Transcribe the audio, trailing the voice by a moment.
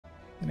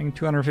Getting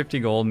 250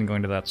 gold and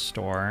going to that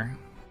store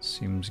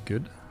seems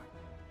good.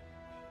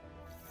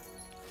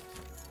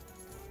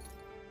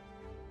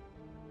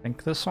 I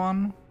think this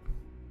one?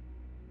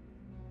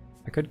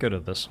 I could go to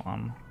this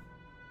one,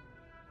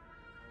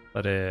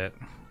 but it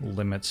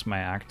limits my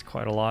act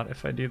quite a lot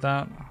if I do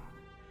that.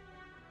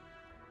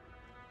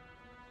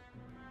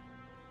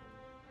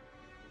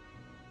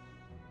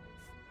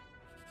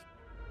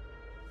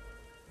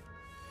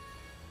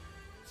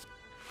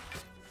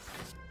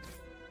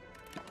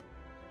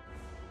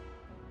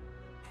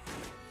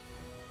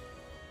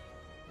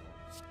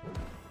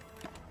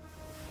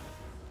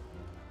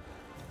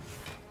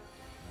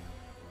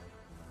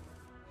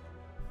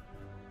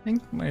 I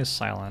think my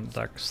silent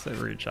decks that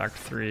reach Act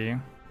 3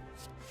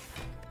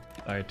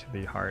 die to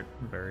the heart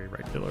very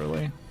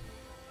regularly.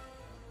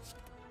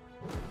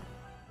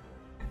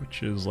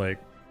 Which is like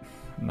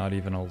not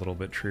even a little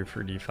bit true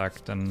for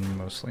Defect and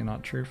mostly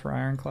not true for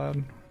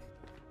Ironclad.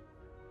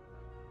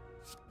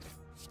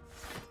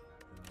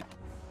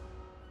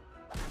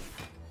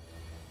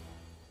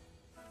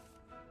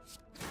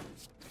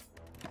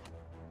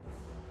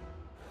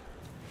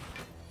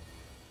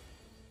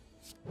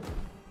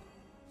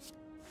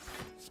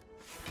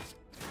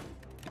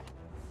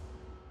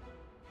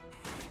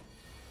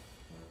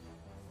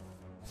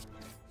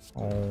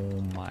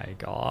 Oh my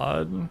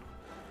god.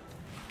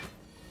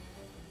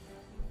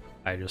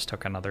 I just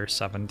took another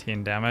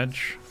 17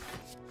 damage.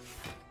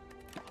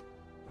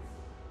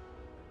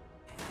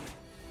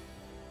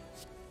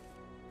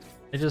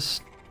 I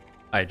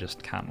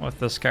just can't with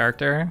this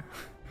character.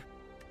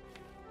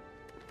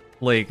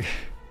 Like,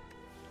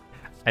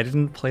 I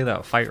didn't play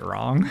that fight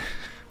wrong.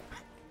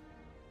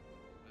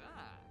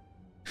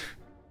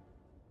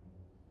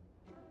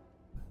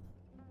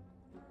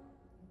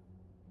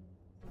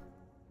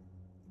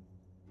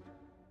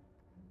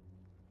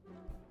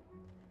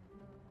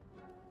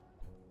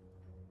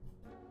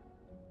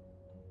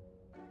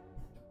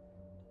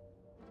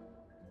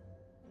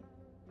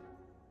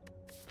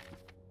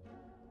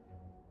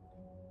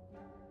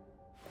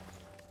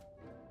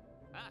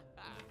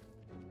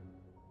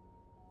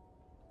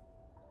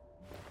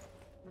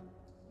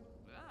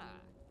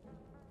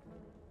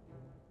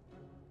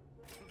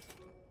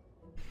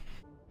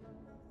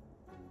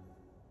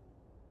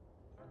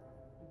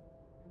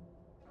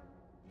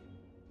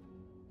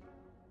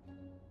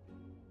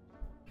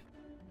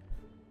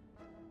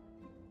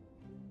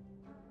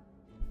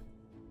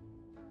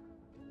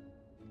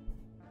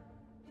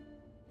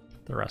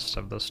 The rest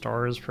of the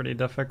store is pretty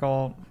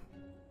difficult.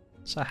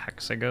 It's a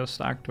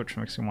Hexaghost act, which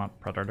makes me want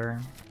Predator.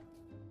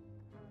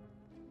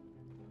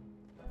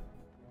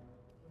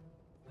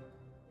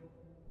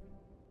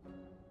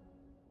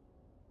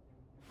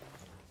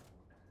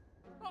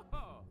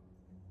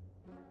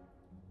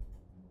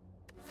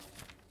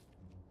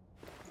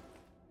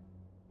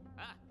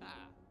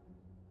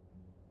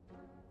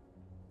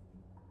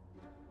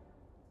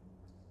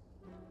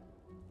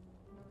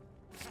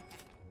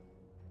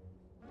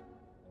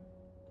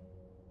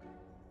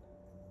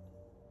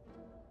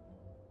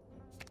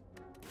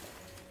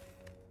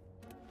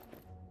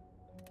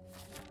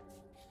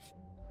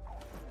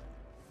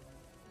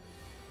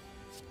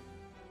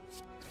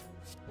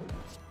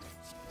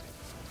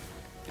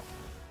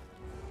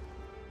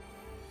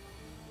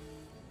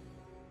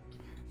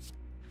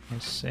 I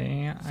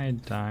say I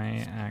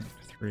die Act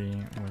 3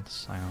 with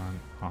Silent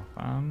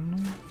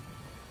often.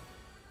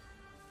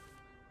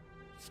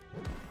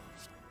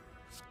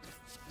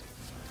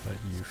 But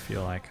you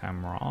feel like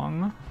I'm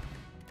wrong?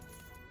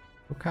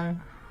 Okay.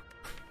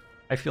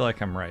 I feel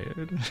like I'm right.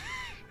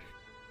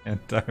 And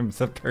I'm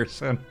the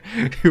person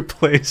who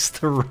plays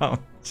the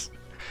runs.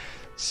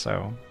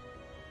 So,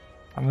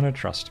 I'm gonna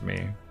trust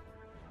me.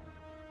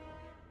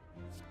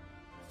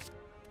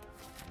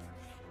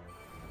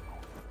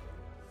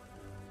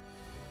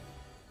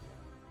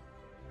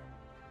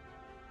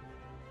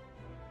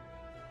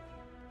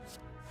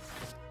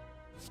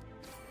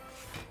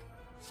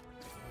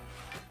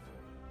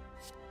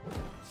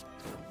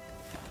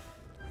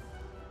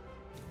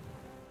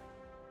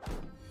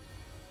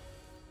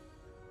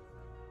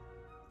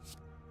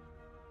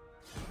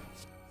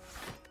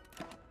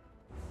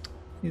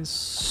 Is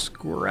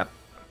scrap.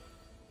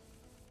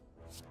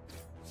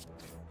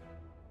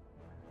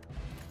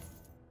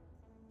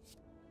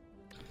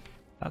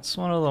 That's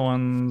one of the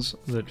ones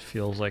that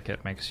feels like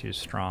it makes you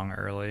strong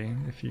early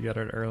if you get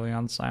it early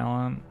on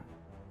silent.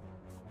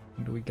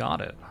 And we got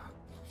it.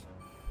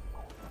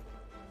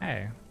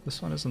 Hey,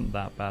 this one isn't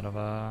that bad of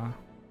a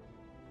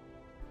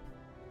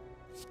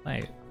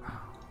fight.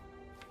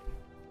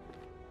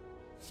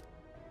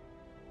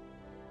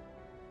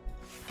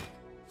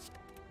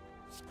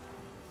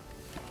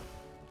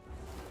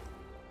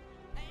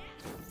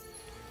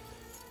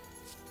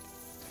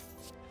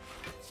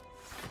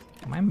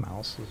 My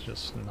mouse is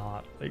just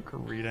not like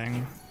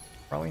reading.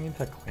 Probably need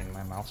to clean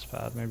my mouse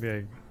pad.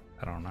 Maybe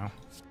I don't know.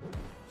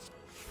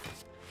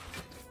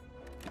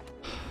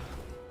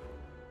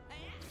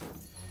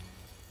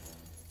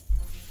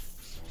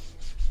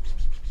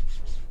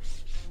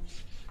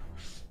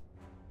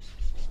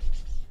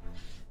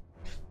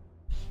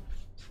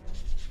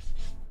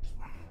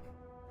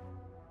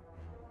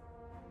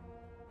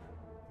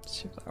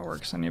 See if that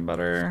works any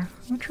better.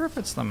 I'm not sure if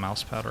it's the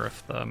mouse pad or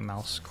if the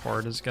mouse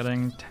cord is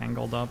getting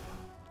tangled up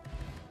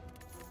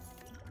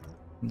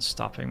and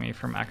stopping me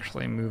from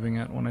actually moving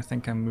it when I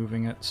think I'm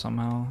moving it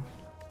somehow.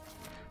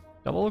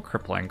 Double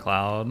Crippling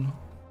Cloud.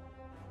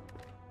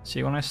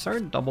 See, when I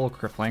start double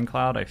Crippling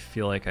Cloud, I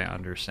feel like I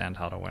understand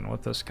how to win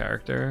with this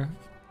character.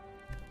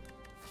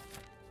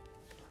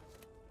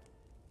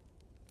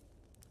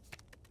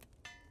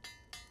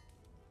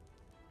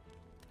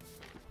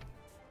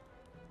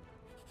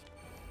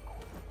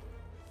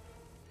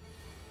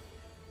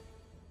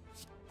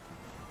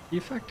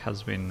 Defect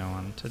has been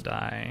known to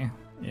die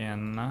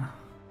in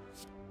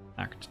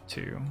Act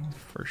 2,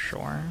 for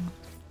sure.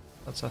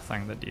 That's a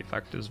thing that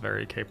Defect is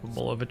very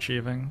capable of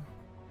achieving.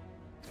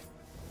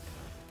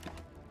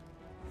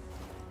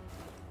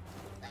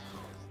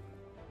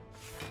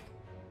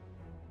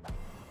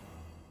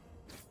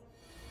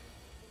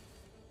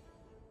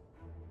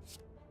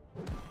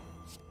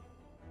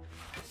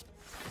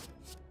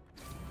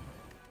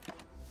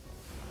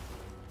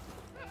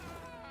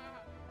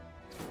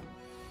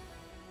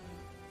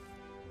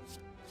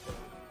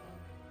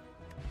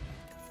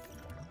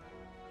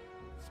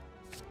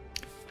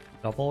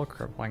 Double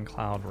Crippling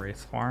Cloud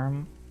Wraith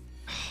Farm.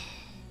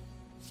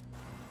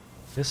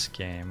 This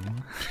game.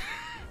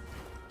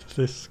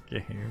 This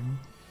game.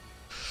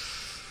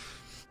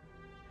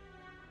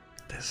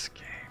 This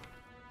game.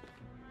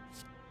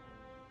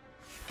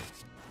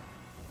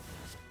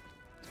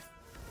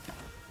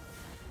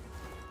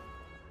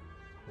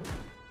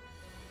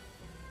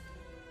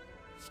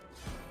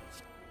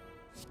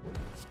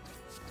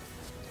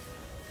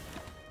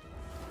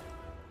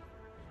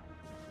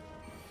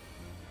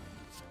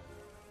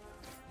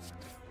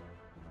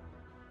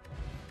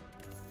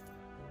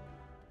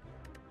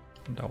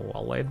 No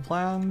well-laid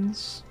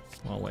plans?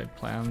 Well-laid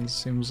plans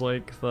seems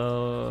like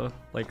the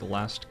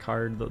last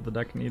card that the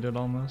deck needed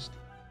almost.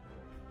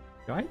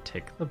 Do I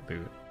take the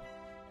boot?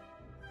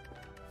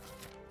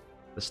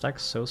 This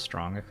deck's so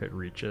strong if it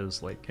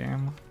reaches late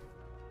game.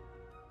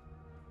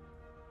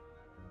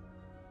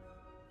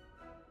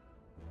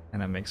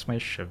 And it makes my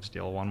shivs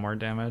deal 1 more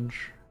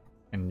damage,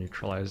 and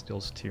neutralize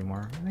deals 2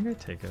 more. I think I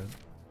take it.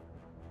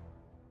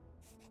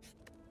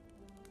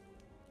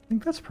 I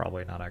think that's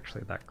probably not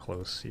actually that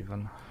close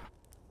even.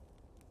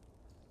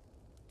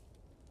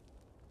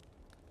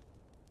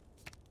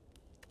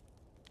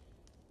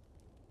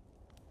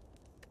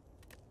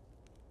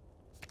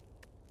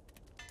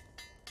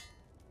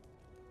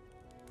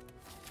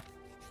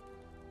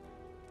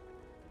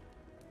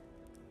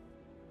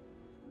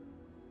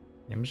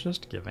 Game's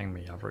just giving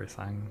me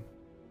everything.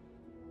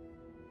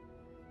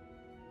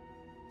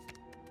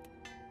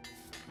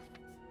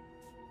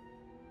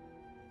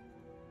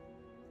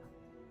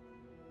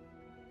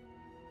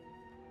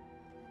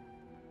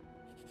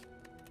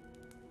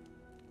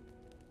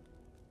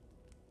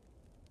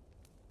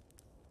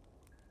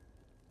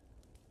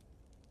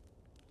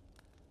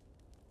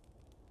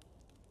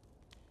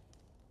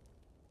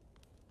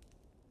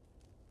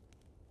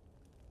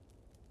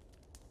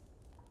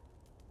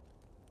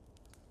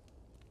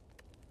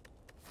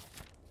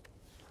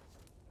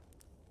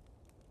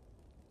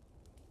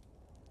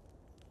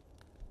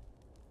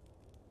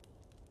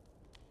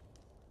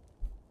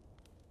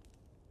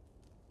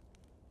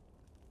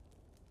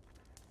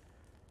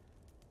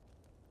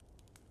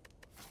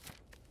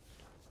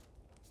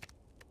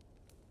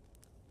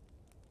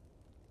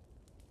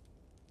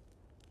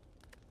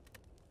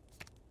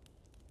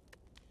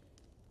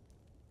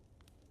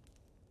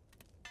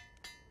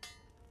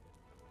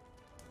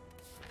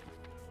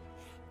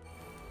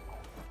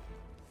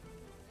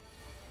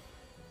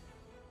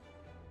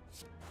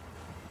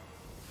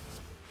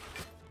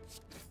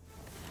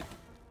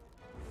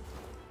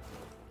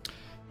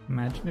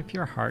 Imagine if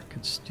your heart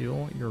could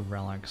steal your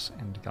relics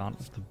and got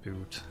the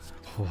boot.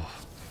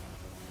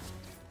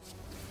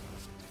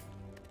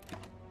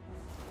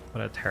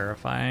 What a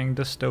terrifying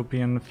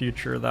dystopian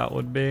future that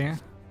would be.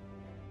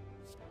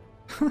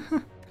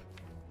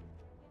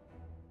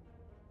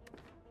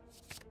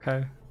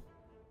 Okay.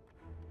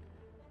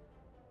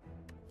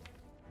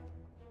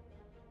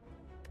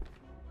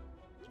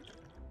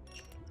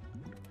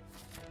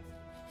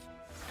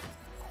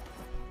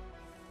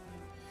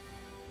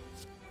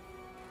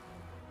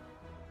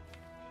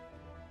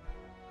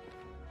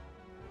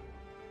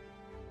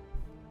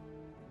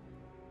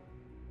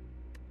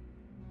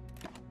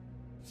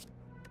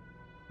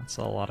 That's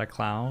a lot of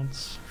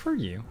clouds for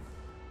you.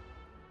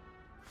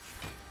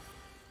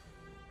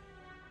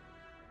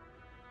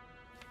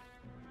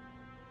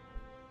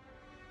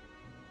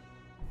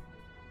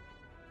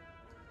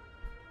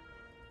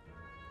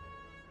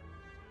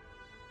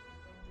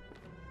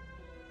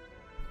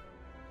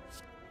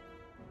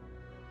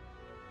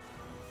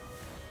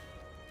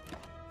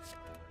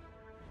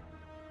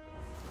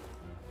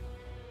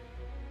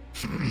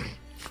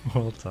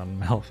 Well done,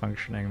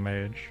 malfunctioning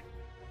mage.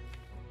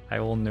 I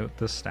will note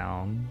this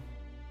down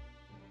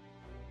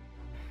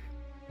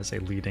as a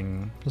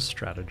leading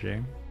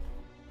strategy.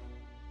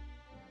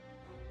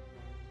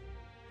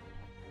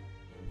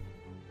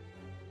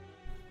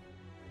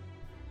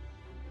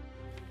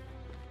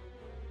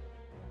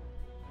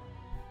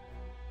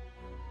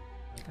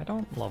 I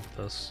don't love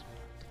this.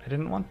 I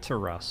didn't want to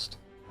rust.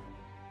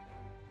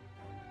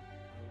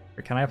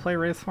 Or can I play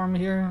Wraithform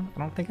here? I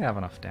don't think I have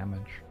enough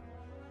damage.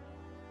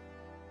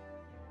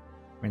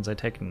 Means I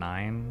take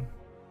 9,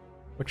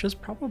 which is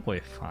probably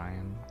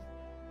fine.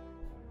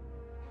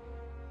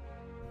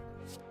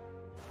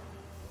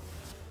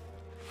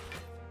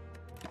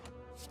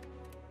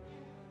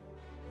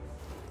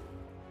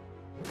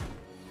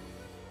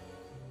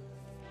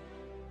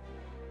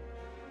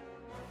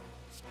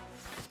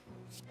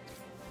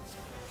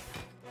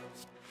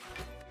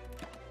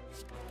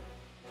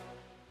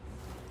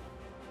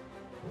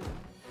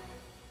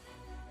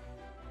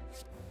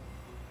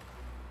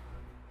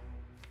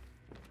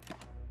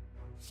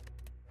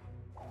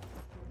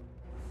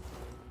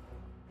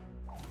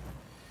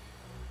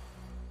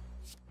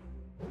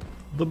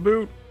 The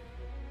boot.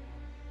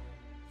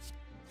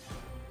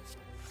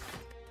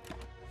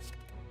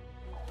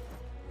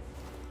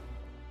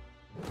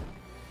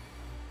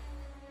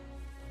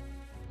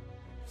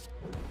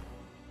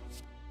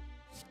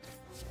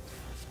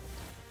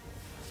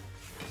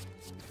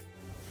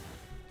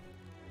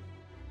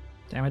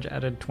 Damage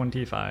added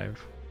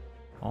 25.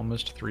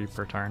 Almost 3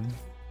 per turn.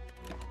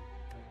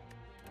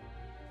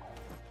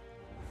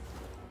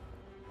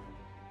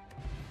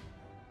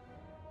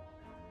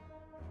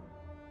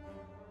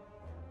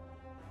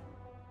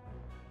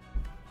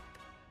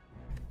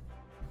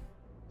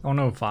 Oh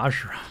no,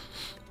 Vajra.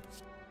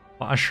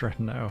 Vajra,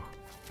 no.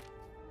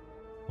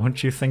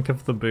 Won't you think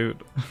of the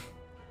boot?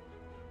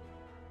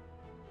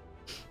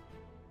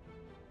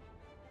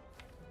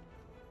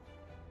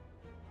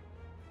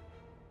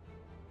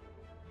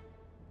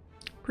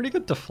 Pretty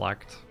good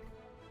deflect.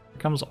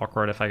 Becomes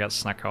awkward if I get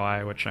Snecko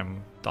Eye, which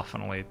I'm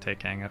definitely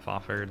taking if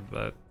offered,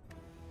 but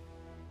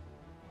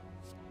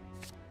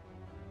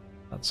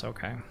that's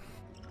okay.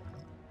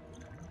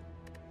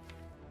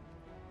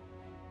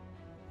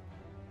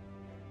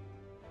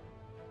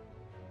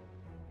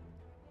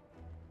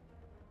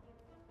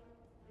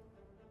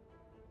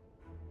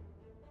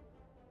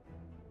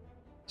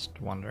 Just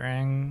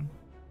wondering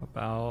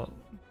about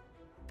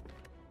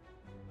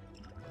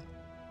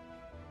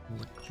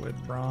liquid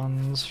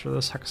bronze for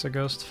this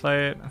Hexaghost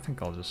fight. I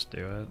think I'll just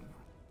do it.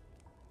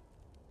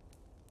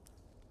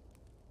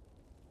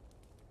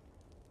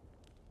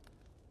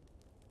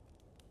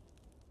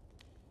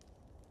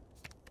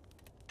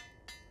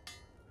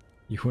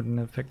 You wouldn't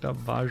have picked up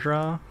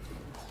Vajra?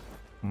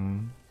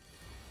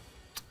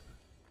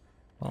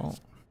 Well,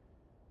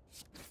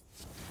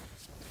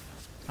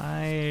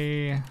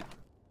 I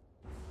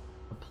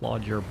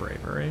applaud your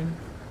bravery.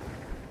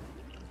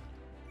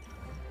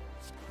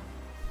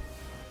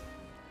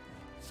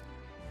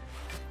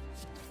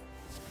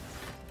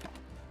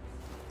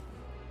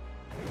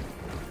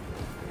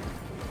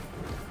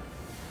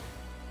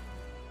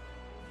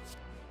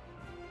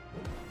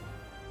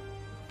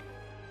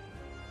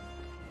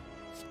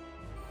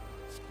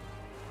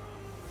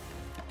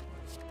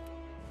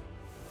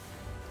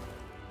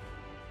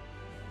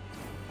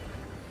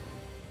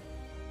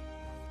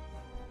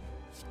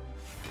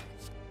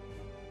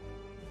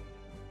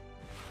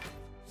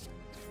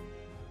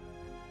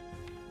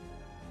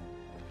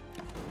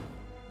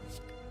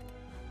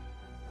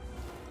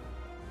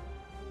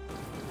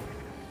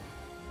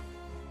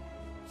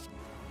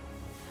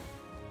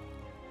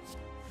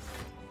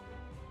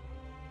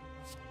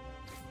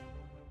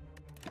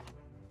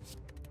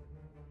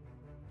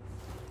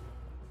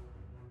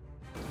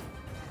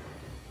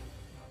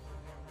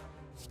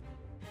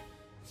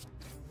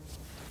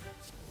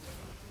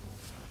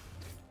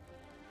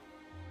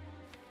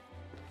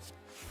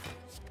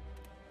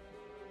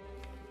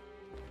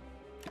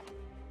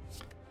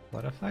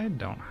 What if I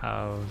don't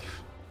have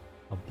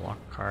a block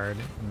card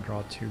and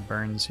draw 2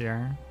 burns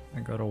here?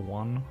 I go to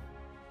 1.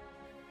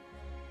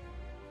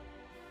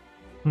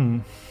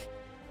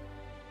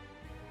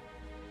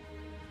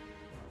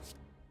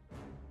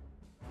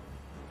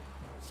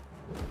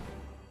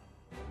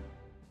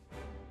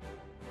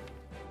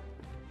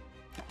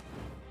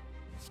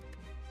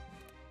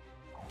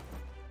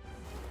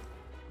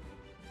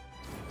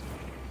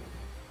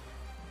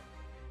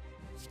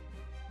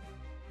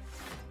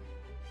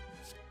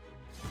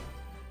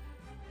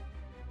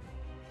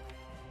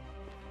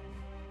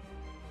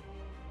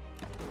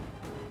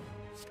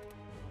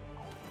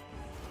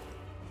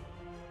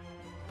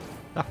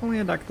 Definitely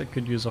a deck that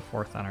could use a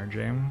 4th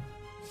energy.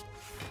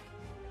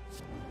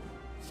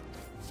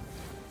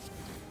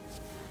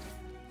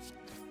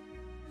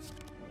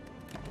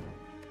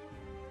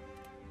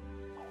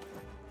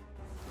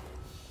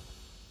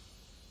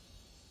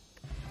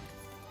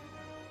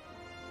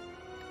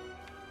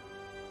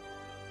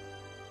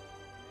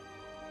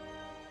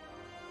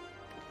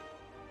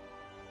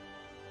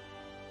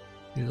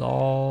 He's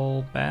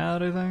all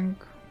bad, I think.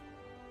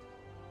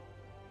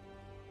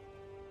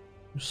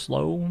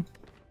 Slow.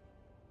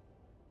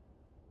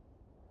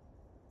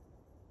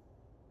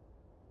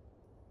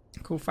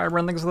 Cool Fiber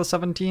and thanks for the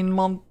 17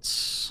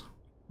 months.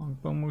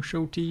 Bomo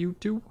show to you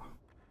too.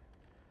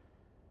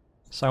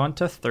 So I went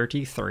to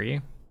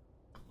 33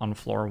 on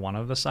floor 1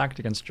 of this act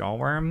against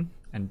Jawworm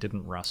and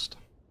didn't rust.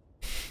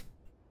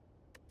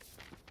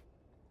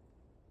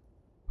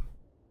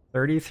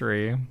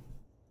 33.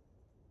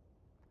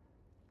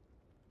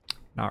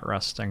 Not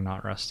resting,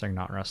 not resting,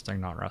 not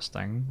resting, not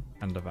resting.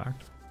 End of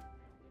act.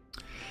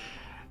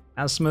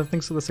 As Smith,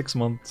 thanks for the 6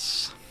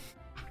 months.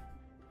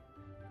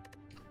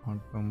 On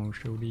promo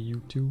show to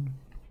you too.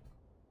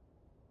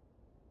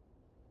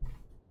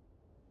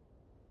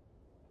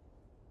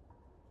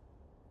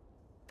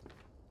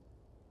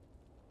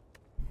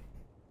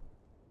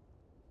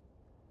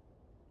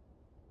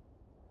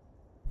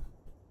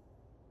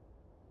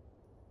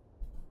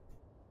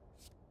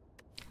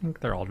 I think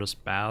they're all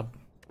just bad.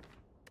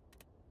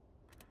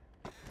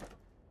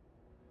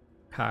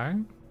 Okay.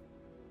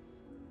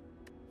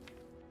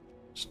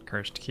 Just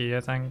cursed key,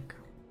 I think.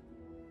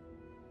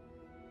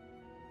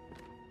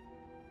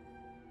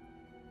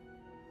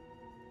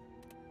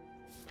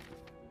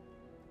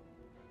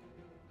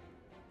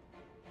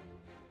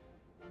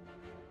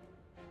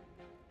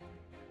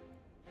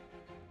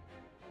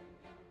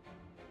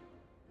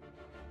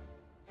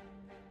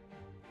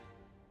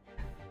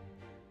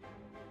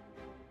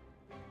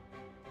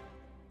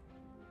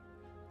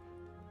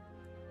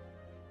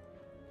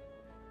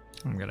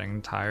 I'm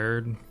getting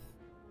tired.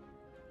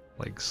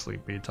 Like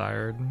sleepy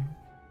tired.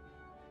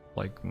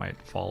 Like might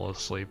fall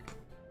asleep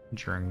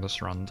during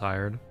this run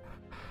tired.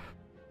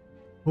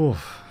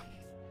 Oof.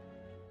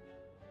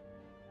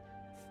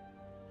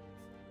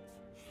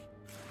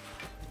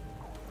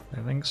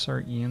 I think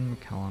Sir Ian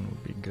McKellen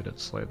would be good at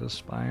Slay the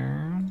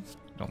Spire.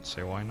 Don't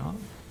say why not.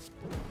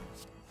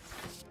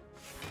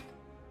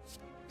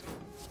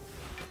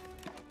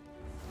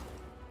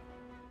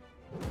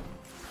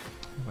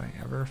 Have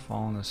I ever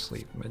fallen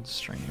asleep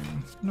midstream?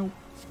 Nope.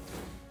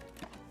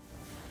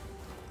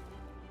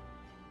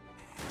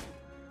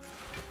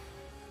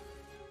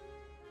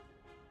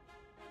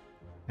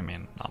 I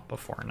mean, not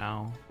before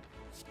now.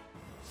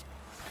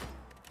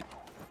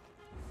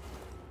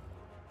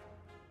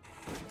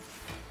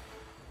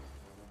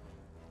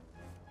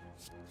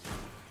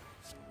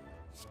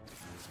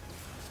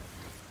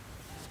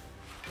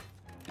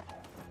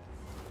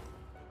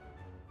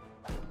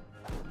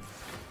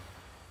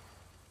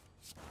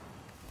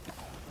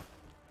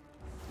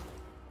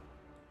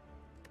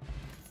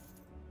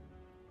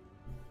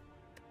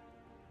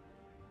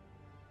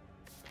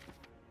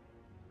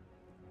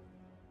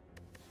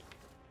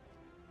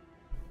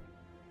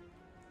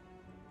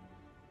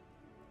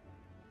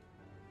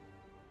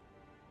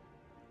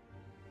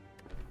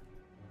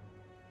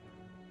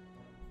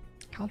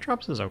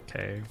 Caltrops is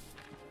okay.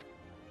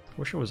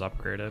 Wish it was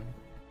upgraded.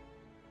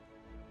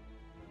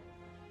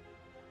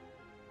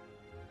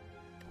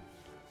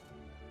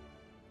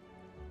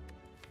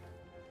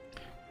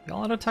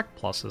 Gauntlet Attack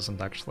Plus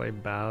isn't actually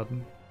bad.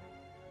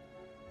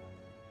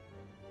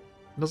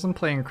 It doesn't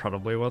play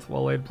incredibly with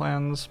well-laid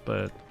plans,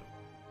 but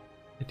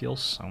it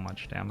deals so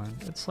much damage.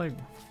 It's like...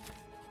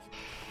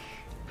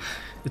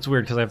 It's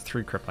weird because I have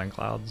 3 Crippling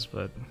Clouds,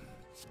 but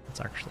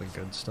it's actually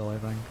good still, I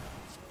think.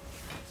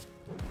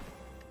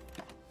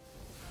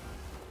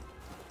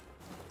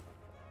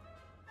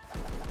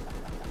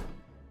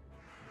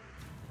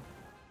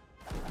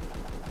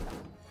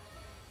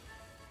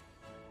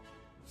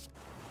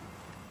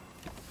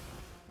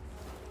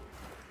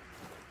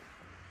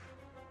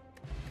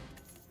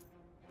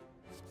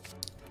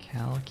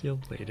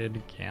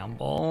 Calculated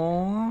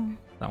gamble.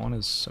 That one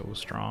is so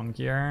strong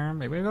here.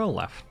 Maybe I go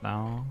left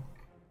now.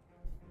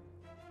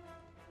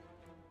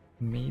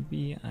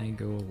 Maybe I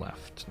go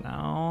left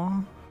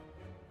now.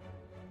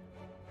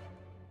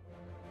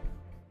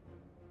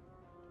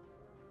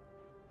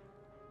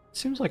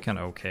 Seems like an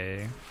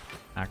okay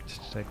act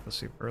to take the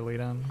super lead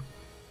in.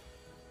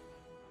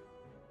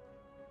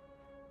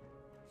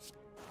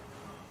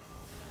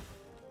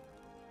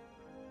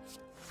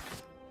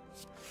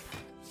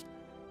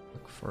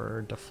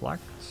 For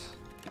deflect.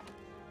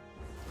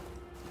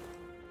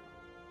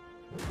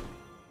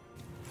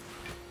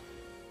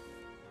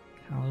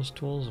 Callous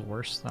Tools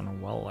worse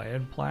than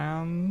well-laid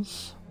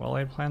plans.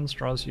 Well-laid plans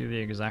draws you the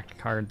exact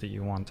card that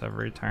you want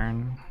every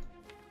turn.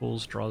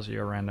 Tools draws you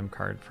a random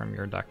card from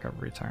your deck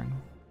every turn.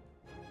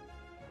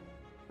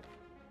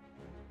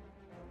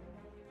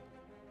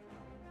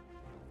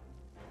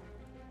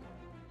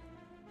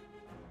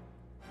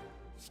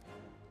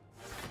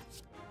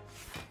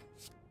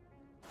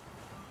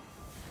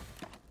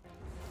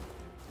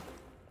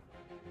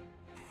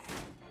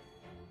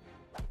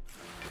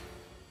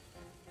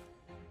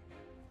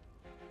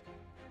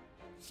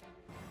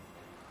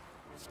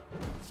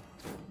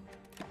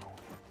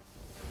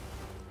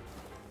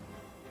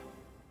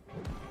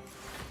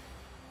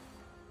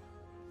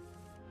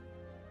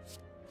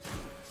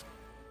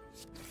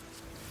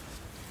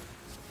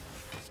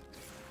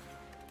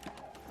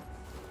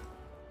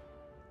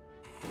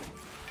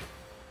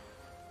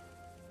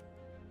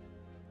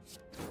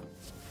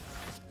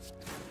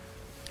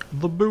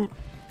 The boot.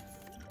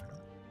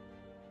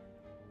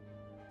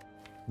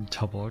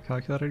 Double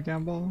calculated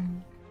gamble.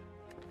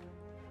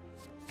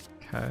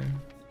 Okay.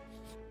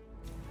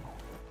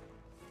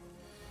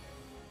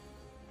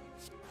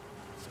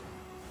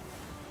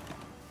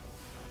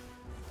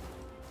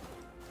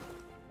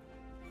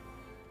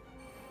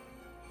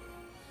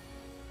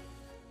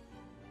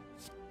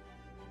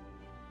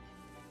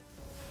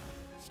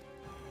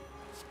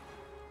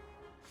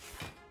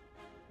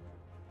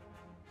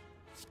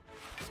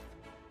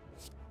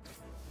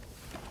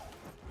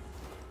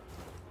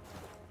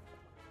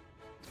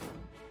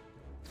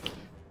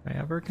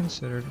 ever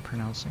considered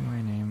pronouncing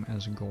my name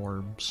as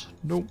Jorbs?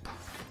 Nope.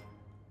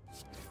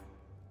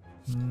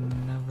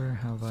 Never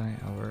have I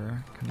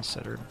ever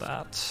considered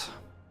that.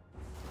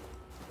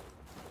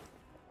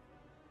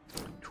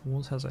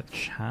 Tools has a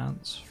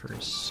chance for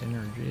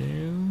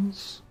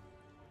synergies.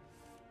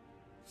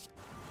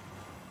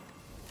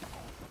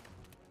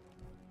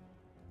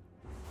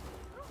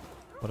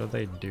 What do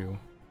they do?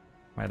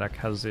 My deck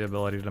has the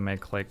ability to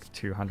make like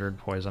 200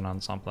 poison on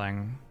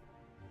something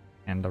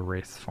and a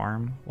Wraith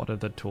farm. What do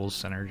the tools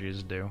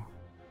synergies do?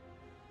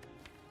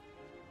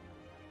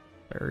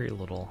 Very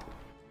little.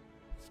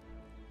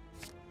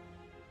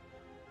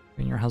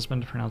 Getting your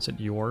husband to pronounce it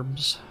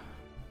Jorbs.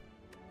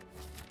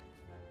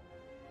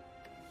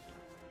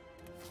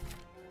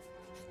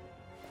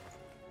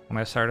 When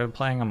I started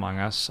playing Among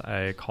Us,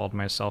 I called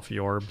myself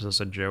Jorbs as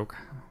a joke,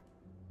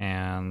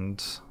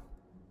 and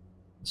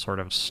sort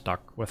of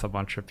stuck with a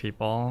bunch of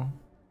people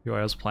who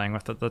I was playing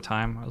with at the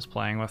time. I was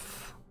playing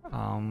with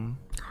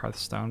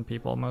Hearthstone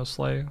people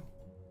mostly, and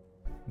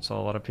so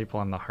a lot of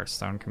people in the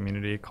Hearthstone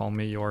community call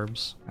me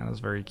Jorbs, and it's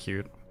very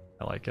cute.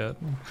 I like it.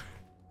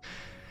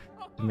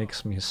 It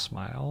makes me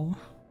smile.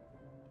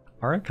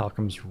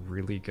 Aracalcum's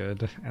really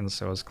good, and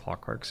so is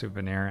Clockwork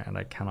Souvenir, and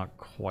I cannot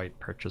quite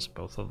purchase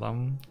both of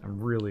them. I'm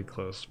really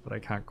close, but I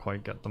can't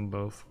quite get them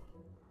both.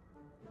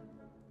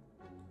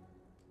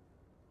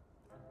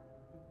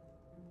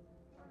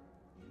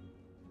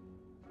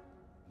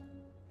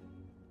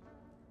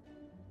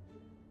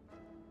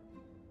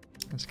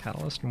 Is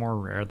Catalyst more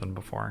rare than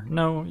before?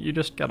 No, you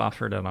just get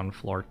offered it on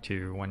floor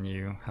 2 when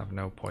you have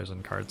no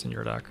poison cards in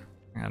your deck,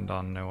 and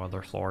on no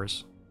other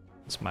floors.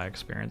 It's my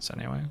experience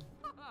anyway.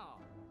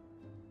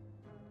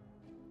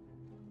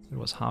 It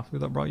was Hafu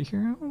that brought you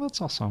here? Oh,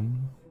 that's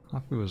awesome.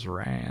 Hafu is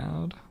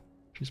rad.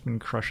 She's been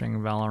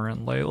crushing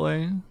Valorant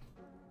lately.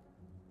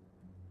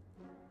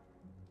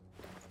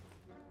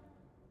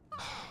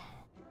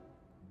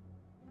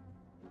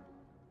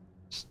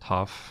 It's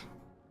tough.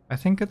 I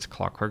think it's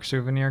Clockwork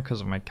Souvenir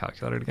because of my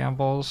calculated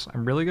gambles.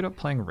 I'm really good at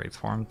playing Wraith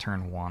Form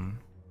turn 1.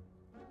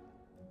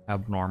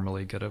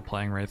 Abnormally good at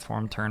playing Wraith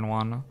Form turn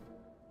 1.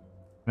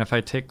 And if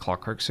I take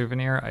Clockwork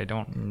Souvenir, I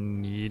don't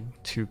need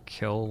to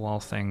kill while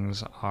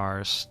things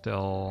are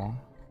still...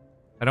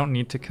 I don't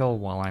need to kill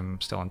while I'm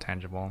still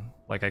intangible.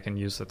 Like, I can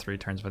use the 3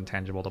 turns of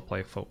intangible to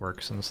play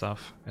footworks and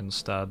stuff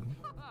instead.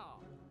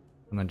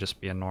 And then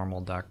just be a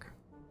normal deck.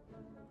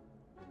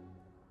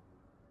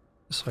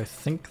 So I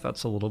think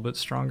that's a little bit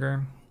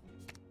stronger.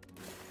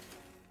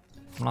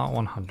 I'm not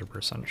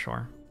 100%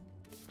 sure.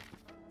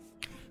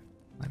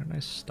 Why did I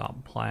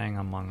stop playing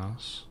Among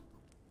Us?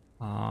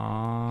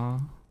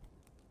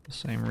 The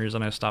same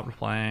reason I stopped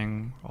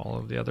playing all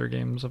of the other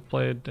games I've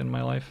played in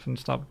my life and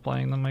stopped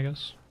playing them, I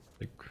guess.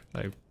 Like,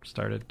 I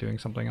started doing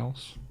something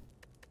else.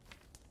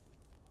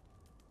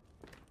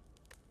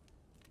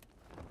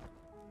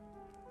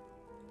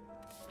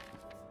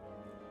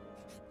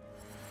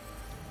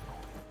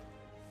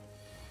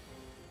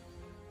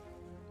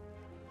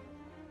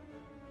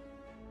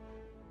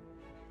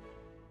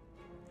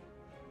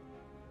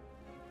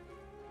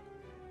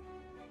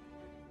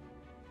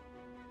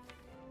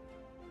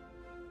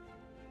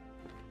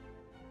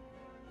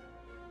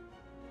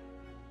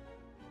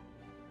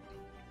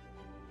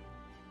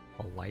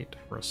 Polite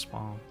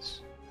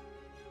response.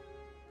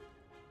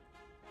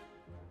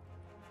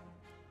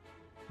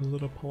 Is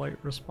it a polite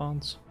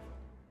response?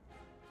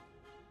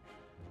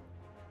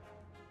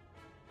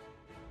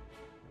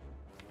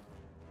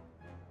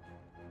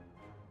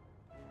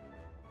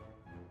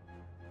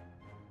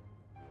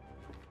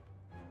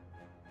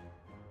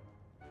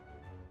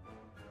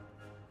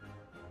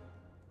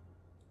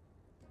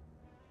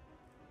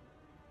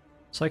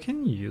 So I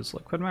can use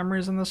liquid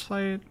memories in this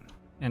fight,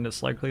 and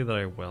it's likely that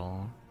I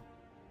will.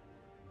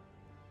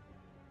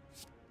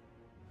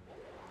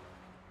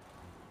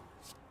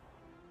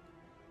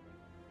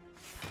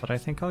 But I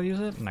think I'll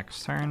use it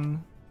next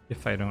turn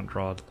if I don't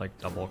draw like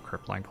double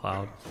Crippling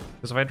Cloud.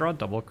 Because if I draw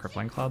double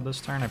Crippling Cloud this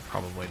turn, I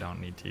probably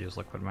don't need to use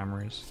liquid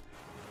memories.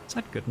 Is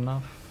that good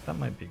enough? That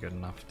might be good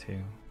enough too.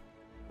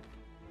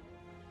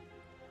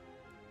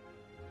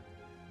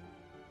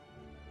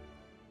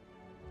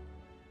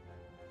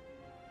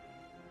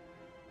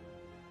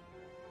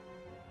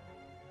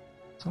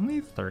 It's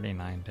only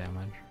 39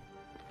 damage.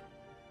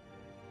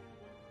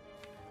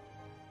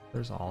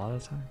 There's all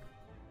out attack.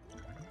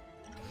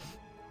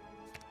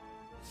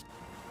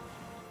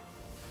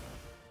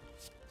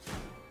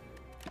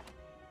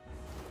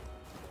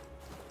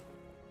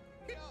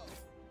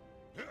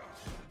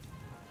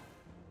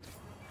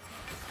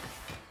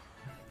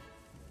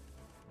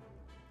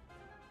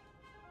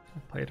 I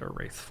played a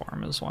Wraith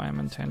form is why I'm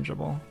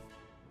intangible.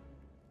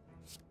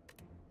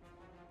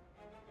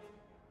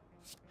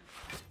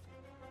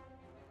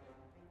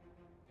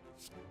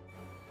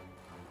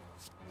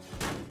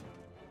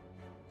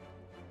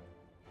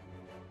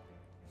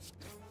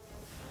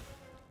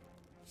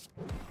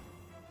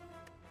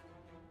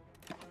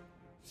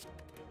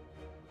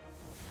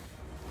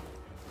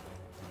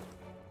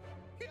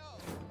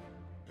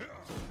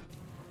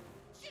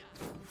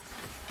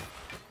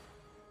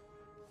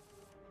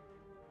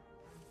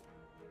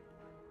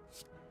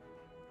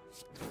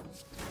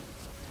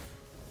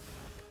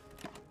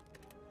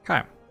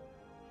 Okay.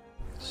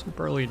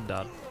 Super lead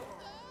dead.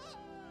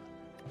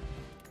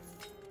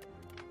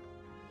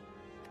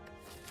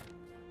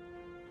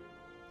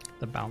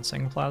 The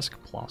bouncing flask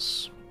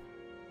plus.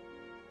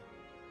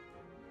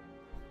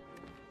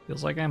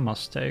 Feels like I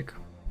must take.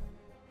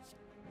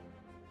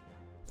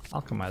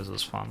 Alchemize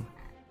is fun.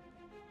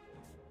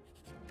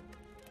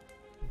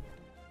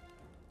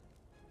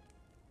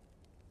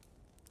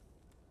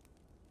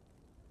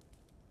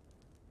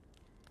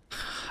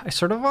 I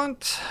sort of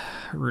want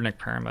Runic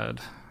Pyramid,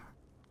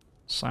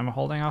 so I'm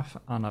holding off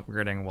on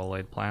upgrading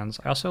Well-Laid Plans.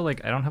 I also,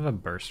 like, I don't have a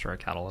Burst or a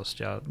Catalyst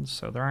yet,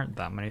 so there aren't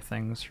that many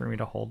things for me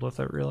to hold with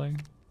it, really.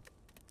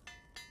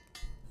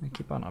 I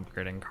keep on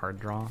upgrading card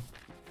draw.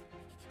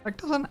 Deck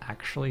doesn't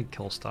actually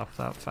kill stuff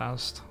that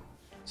fast,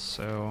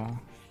 so...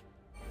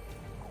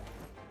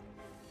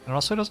 It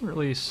also doesn't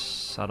really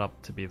set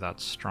up to be that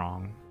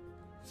strong.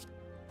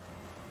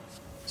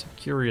 It's a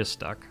curious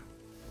deck.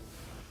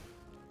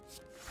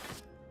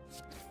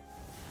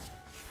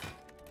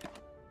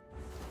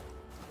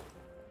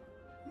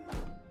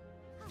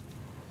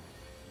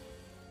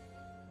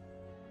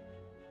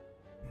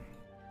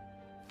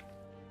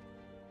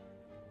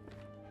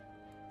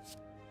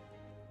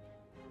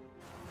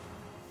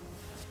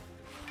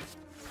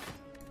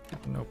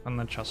 Didn't open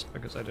the chest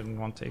because I didn't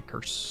want a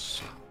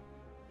curse.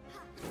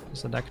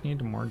 Does the deck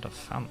need more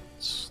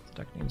defense?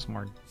 The deck needs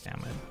more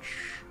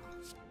damage.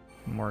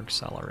 More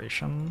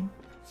acceleration.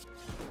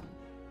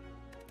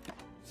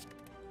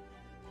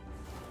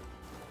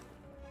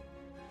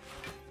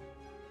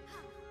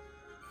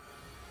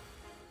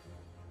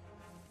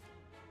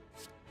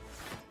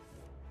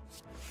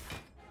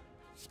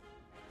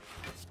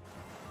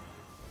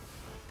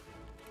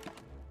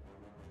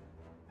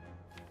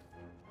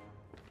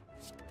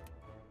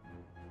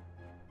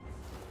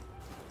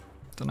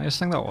 The nice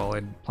thing that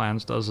Well-Laid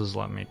Plans does is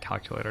let me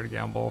calculated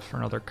gamble for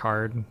another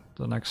card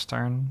the next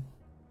turn.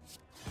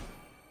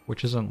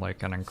 Which isn't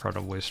like an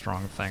incredibly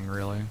strong thing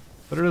really,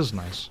 but it is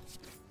nice.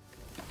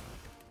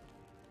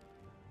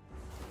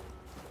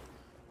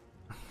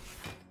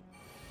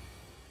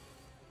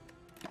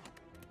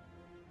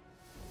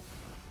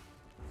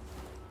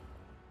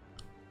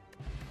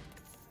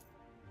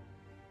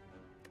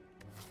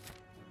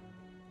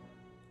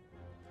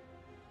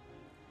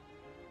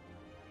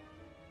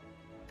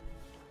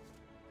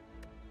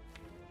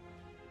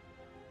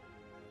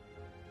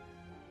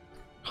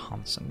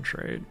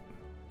 Concentrate.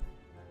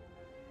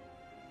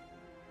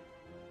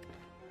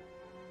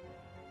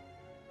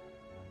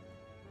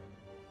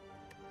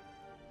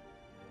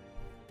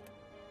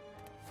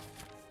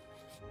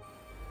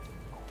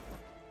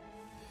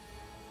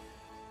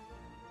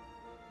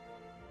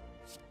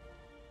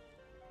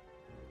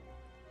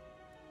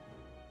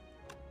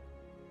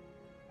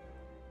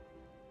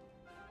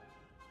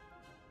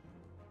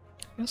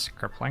 I guess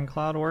Crippling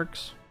Cloud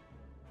works.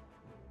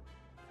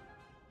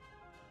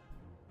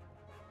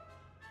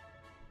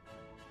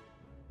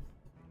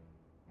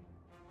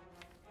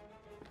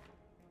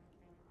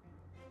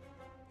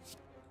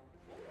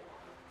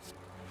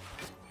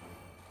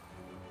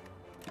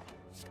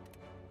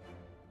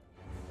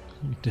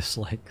 You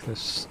dislike this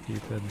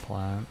stupid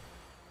plant.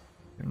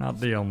 You're not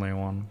the only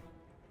one.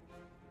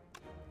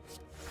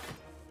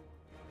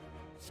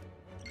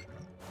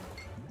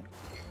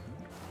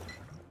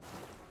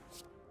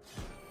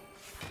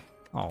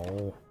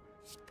 Oh.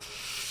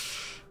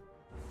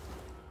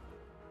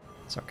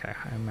 It's okay,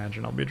 I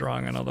imagine I'll be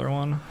drawing another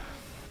one.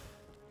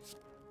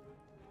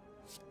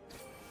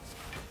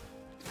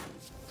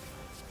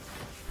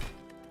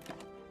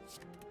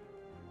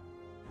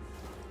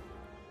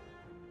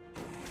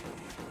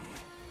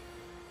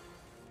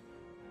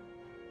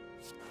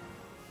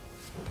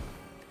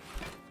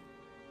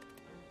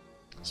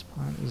 This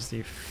plant is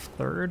the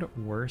third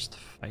worst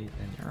fight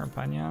in your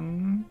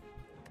opinion.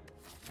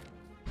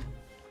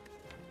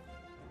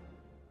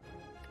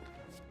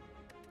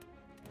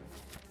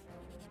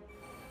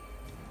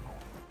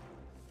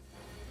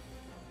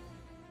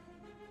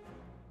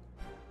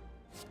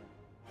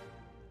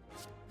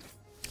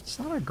 It's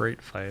not a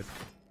great fight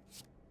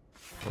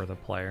for the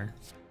player.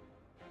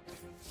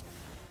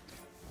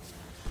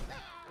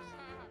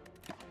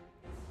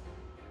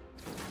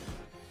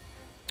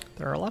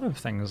 There are a lot of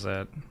things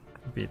that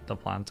beat the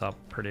plant up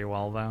pretty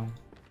well though.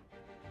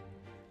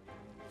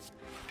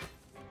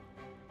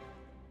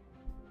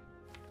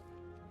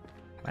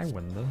 Can I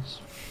win this?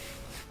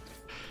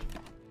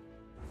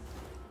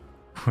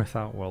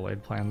 Without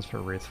well-laid plans for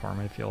Wraith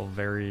form, I feel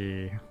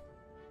very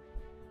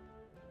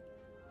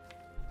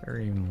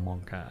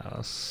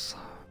monk-ass.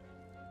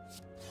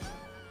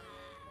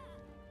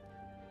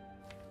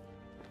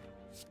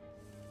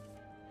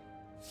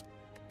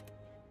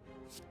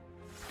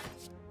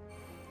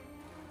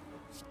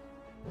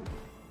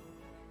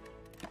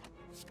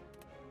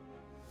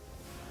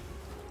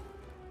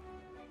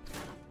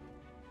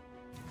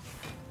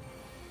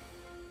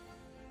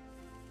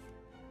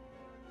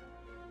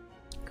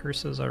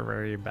 Curses are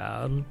very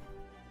bad,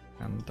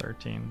 and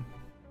 13.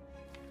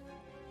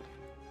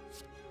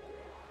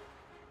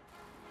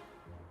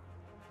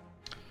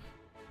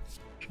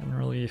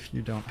 Generally, if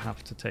you don't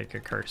have to take a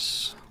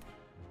curse,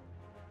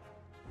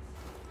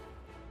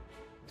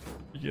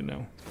 you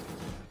know.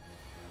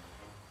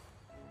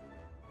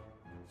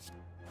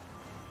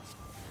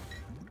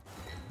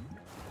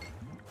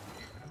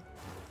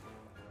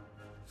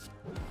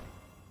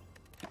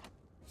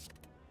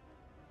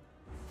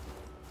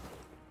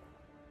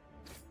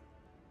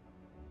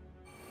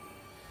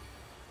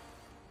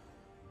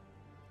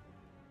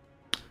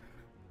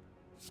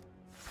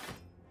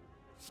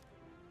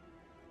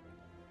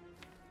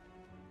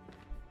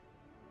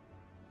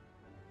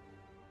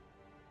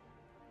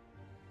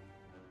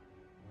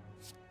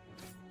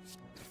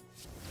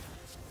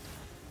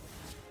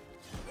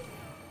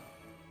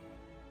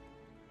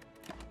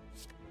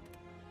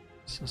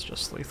 This is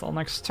just lethal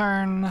next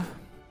turn.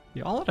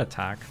 The all-out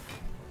attack.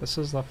 This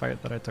is the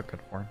fight that I took it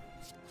for.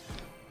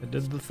 It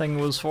did the thing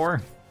it was for.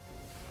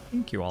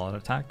 Thank you, all-out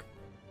attack.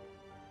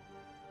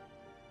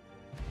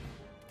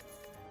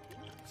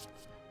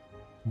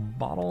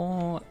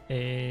 Bottle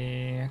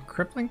a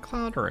crippling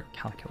cloud or a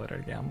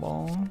calculated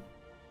gamble?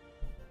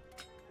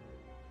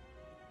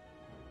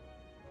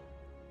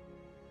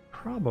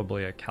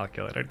 Probably a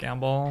calculated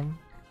gamble.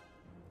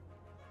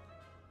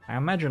 I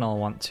imagine I'll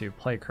want to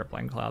play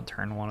Crippling Cloud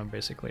turn 1 of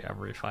basically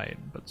every fight,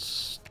 but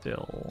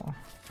still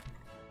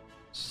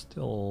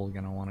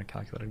gonna want to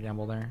calculate a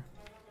gamble there.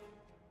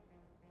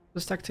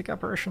 Does deck take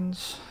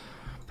apparitions?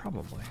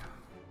 Probably.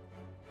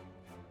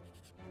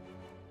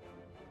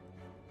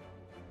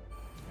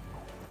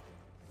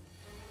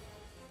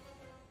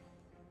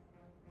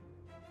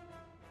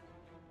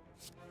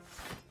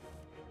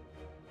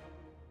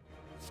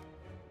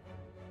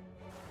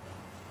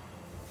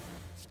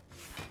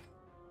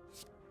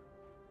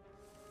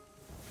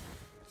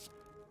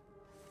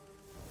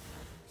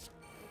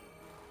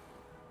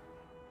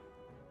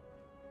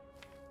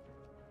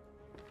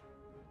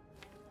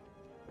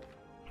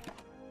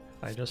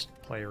 I just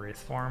play Wraith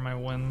Form, I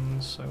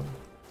win, so...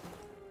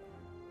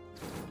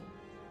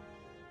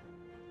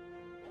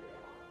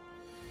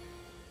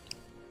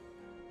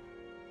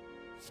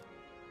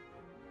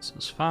 This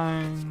is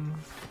fine.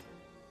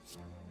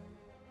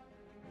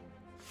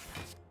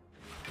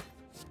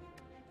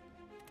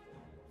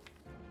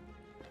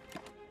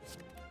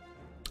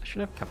 I should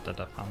have kept it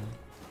up on.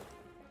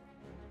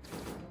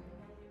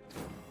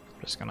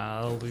 Just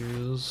gonna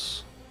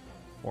lose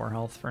 4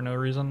 health for no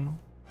reason.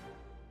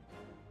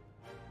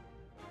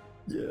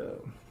 Yeah.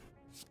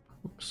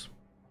 Oops.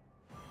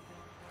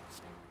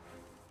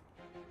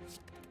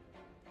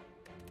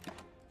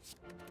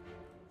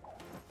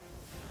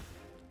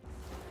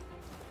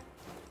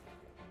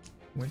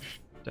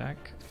 Which deck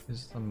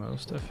is the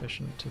most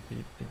efficient to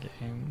beat the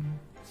game?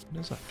 What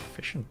does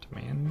efficient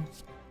mean?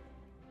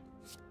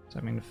 Does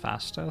that mean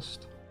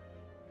fastest?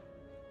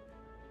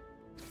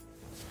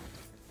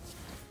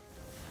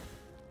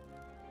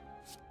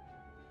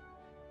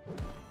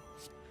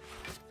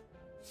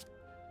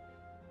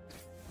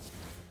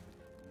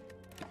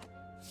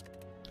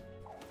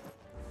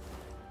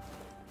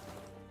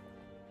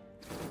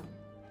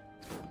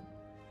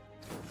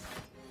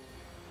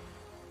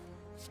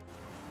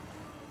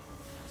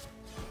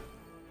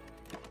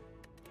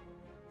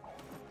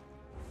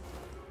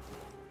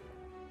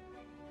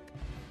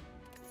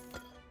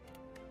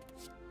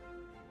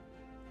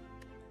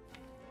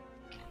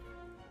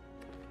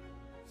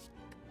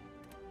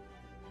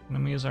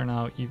 Enemies are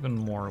now even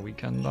more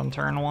weakened on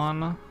turn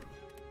 1.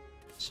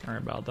 Sorry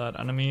about that,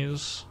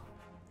 enemies.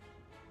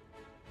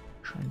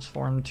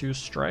 Transform 2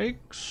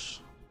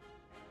 strikes.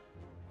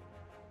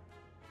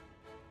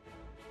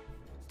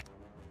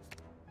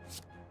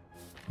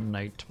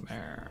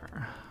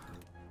 Nightmare.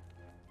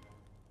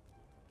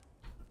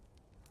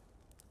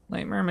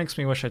 Nightmare makes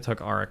me wish I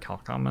took Aura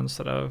Calcom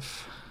instead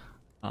of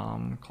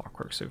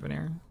Clockwork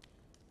Souvenir.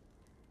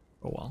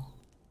 Oh well.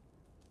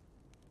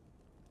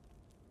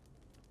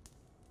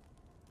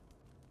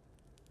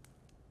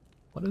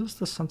 What is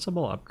the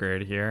sensible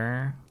upgrade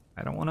here?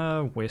 I don't want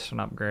to waste an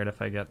upgrade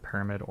if I get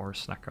Pyramid or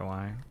Snecko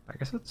Eye. I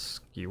guess it's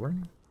Skewer.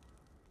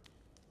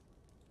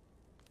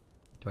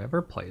 Do I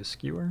ever play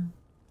Skewer?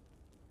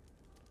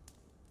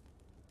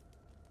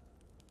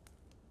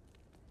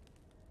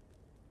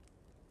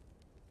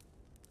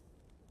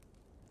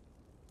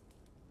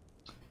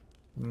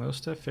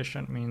 Most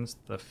efficient means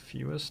the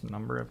fewest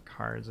number of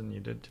cards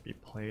needed to be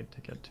played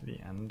to get to the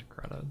end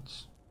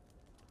credits.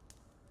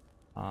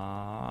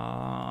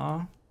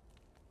 I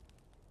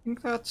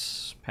think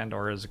that's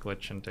Pandora's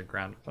glitch into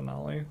Grand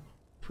Finale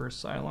for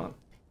Silent.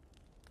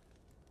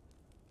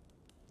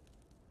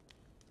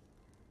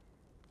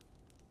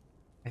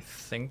 I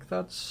think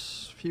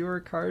that's fewer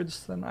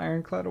cards than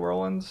Ironclad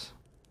Whirlwinds,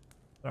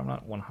 but I'm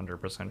not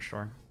 100%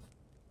 sure.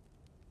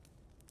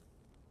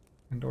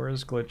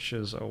 Pandora's glitch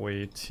is a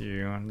way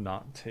to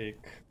not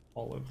take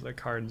all of the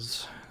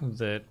cards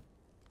that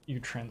you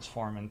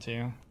transform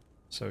into,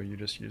 so you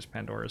just use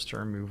Pandora's to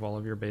remove all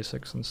of your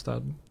basics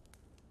instead.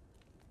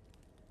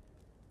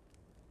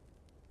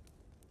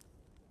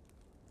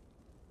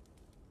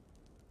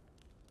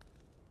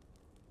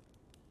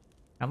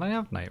 And I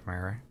have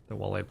Nightmare. The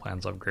Well-Laid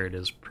Plans upgrade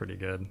is pretty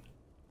good.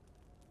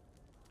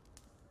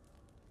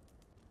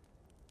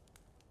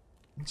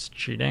 It's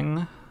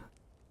cheating.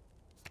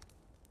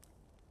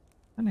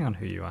 Depending on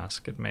who you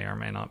ask, it may or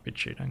may not be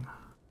cheating.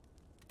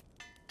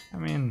 I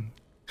mean,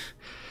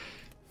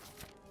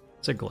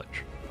 it's a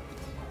glitch.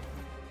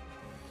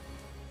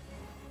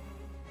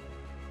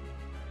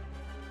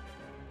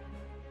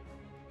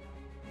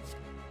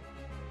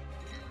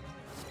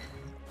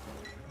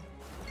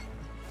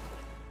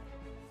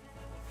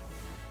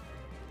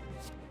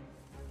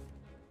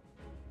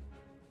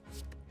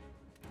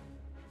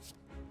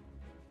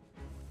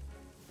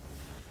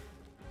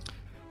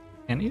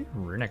 Any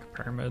runic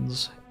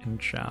pyramids in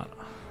chat?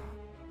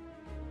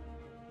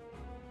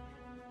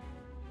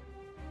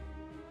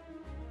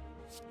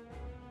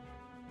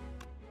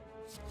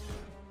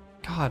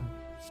 God,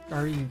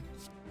 are you...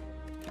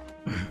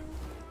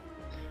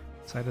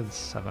 Decided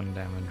 7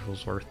 damage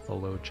was worth the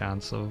low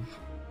chance of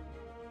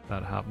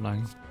that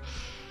happening.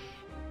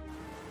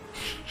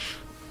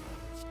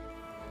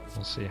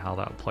 We'll see how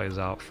that plays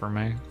out for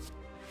me.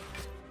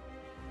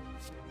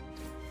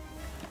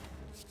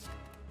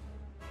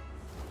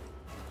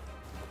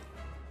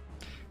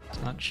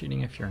 It's not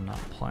cheating if you're not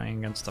playing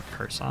against a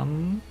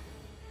person.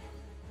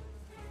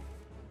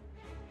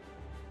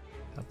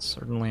 That's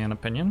certainly an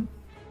opinion.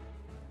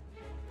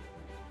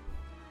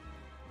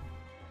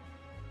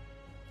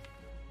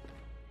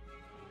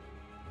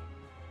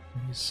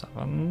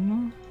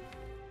 37.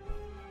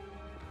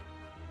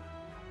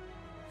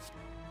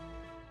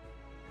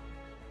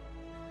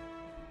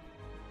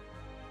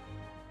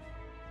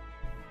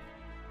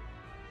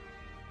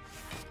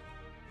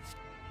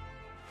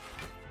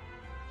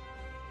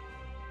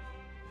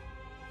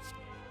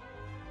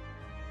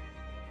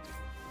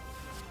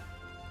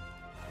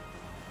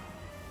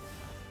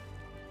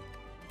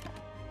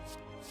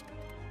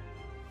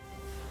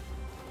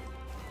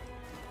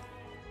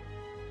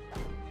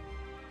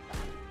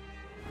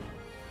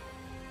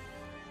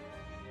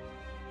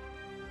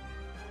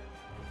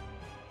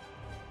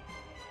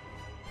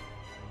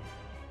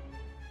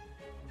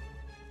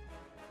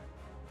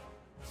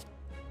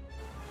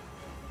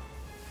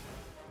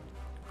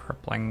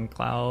 Crippling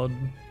Cloud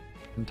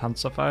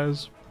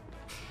intensifies.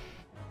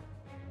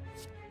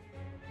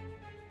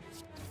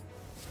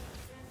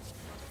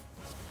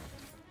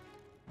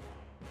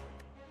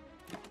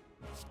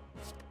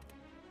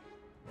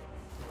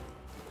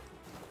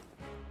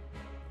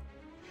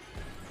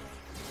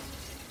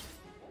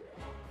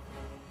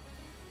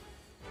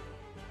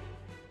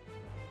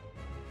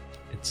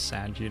 It's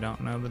sad you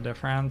don't know the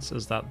difference.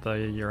 Is that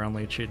you're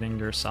only cheating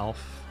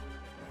yourself?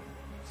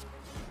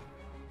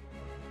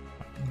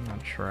 I'm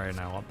not sure I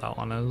know what that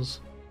one is.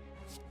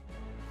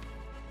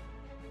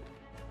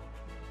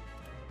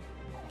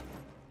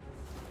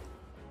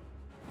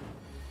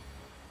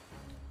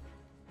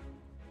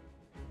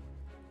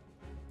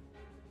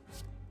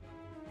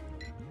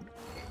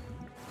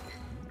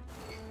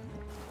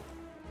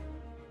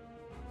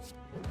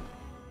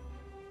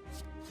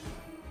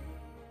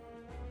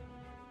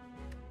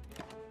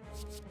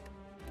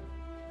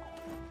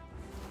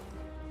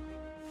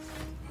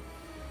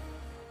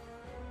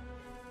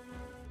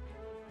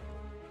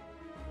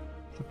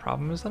 The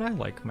problem is that I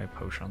like my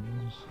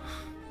potions.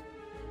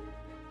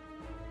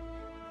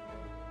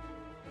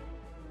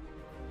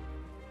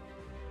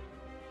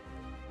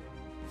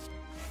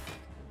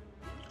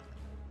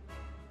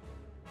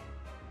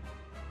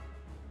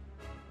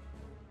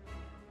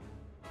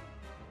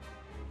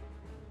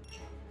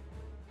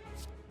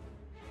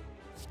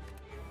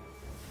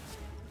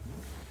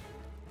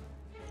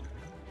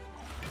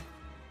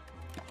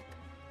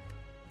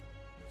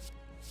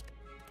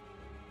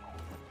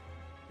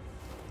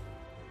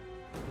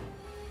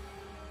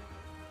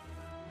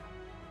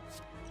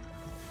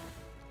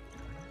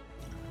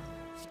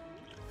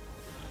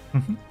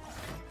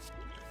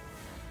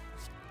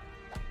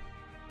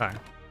 Okay.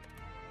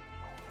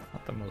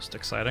 Not the most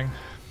exciting.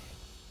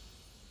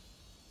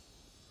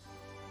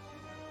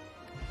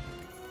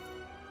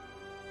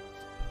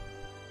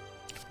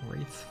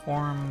 Wraith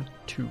Form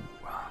 2.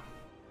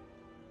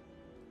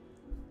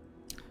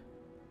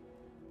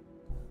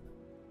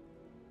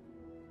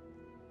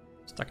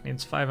 This deck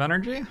needs 5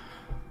 energy, I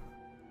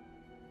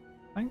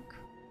think.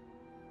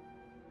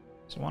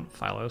 Does it want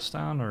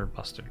Philostone or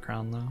Busted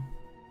Crown though?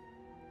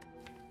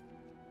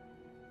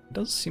 It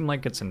does seem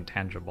like it's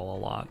intangible a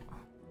lot.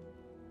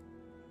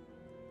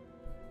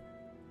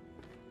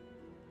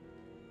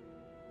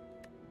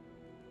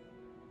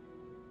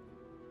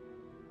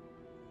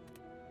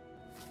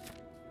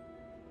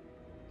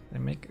 They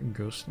make a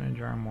Ghost in a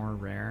Jar more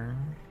rare.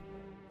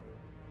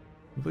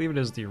 I believe it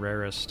is the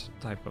rarest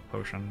type of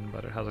potion,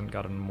 but it hasn't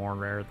gotten more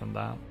rare than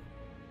that.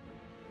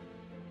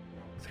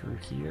 Through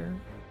here.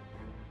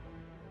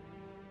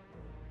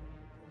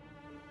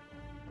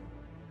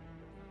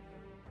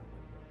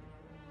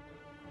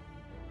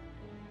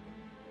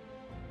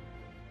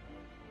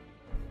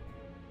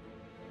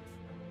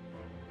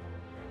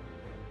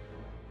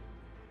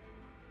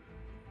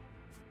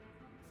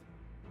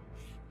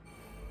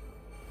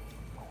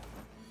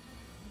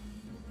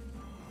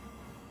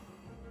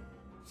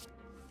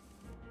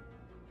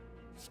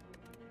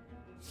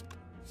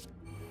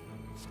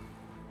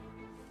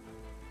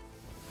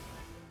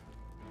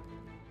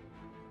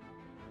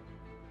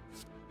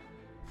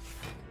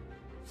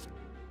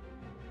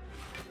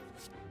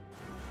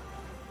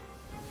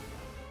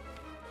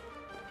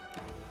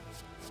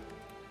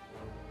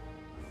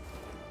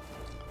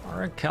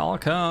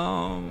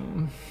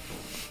 Orichalcum.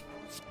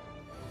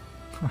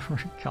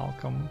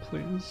 Orichalcum,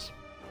 please.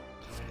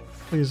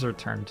 Please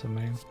return to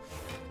me.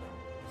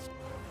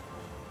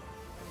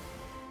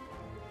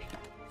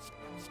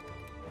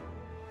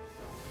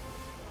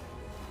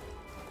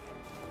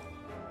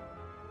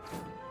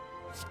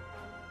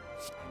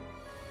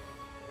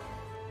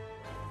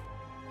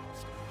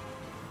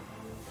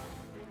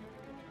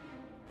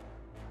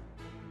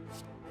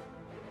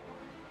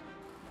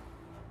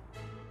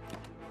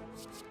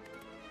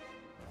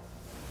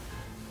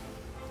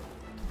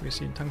 We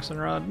see tungsten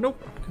rod.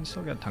 Nope, can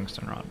still get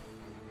tungsten rod.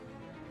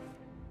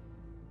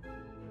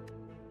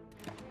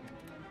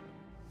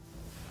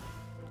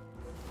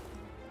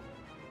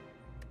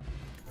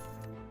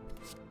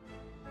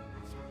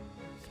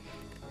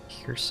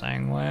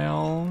 Piercing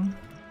whale.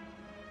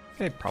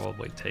 I'd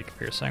probably take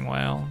piercing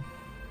whale.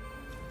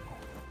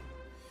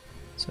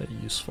 It's a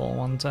useful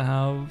one to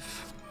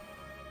have.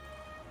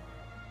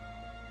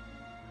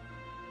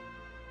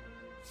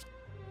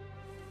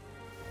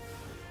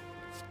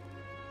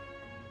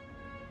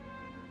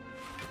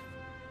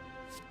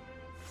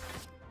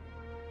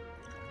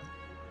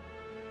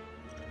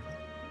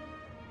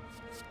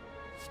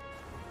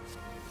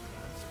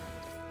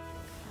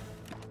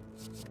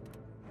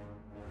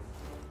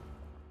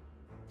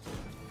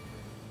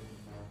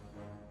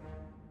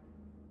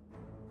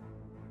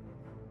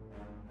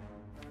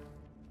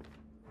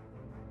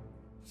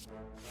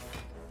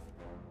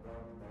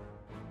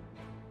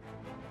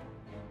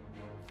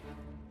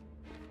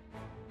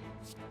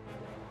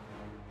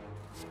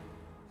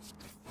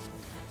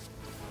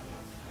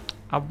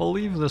 I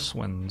believe this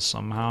wins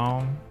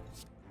somehow.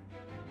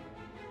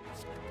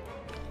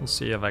 We'll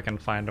see if I can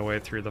find a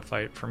way through the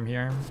fight from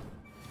here.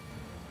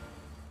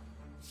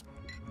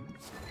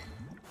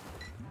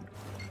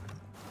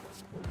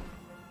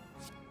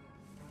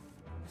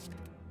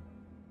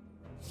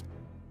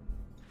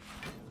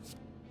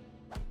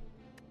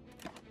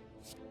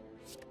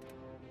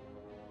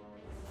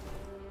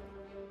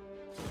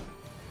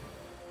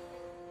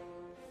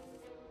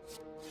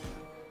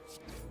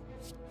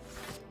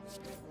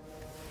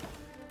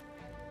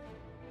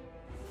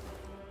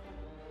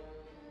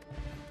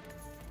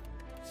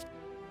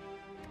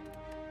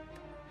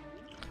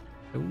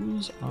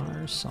 Those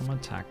are some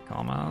attack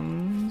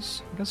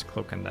commons. I guess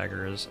Cloak and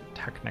Dagger is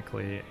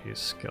technically a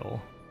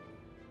skill.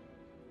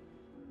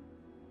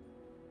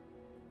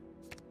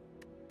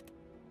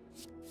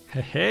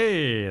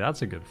 Hey,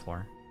 that's a good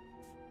floor.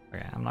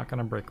 Okay, I'm not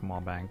gonna break Wall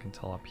Bank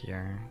until up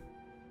here.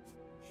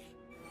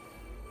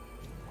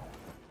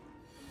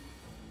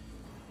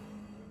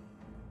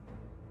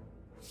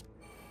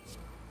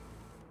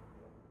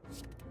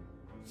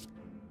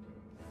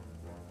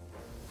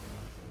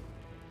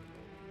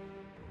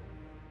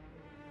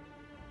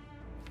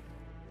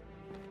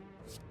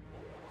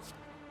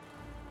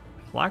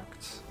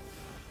 Reflect.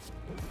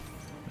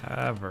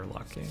 Ever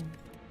lucky.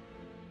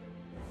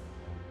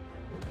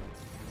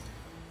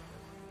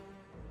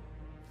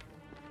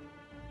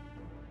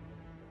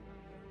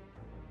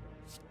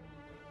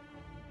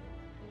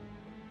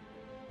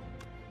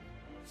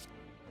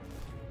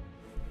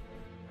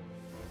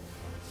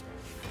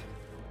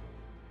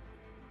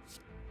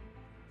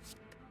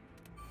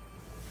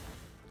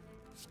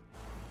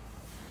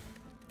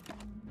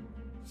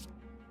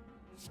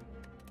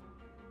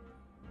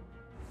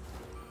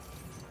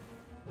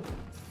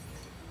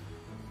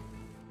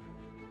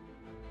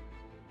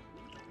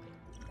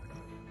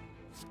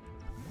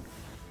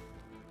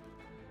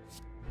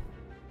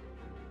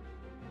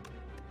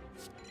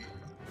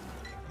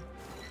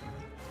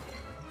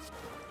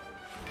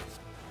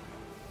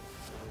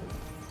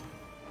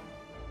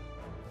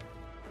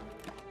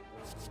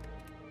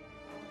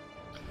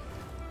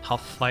 I'll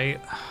fight.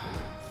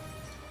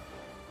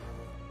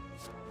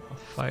 I'll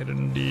fight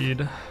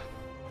indeed.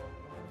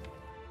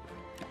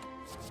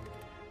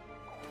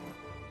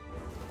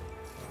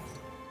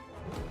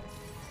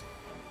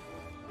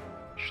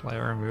 Shall I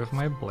remove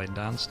my blade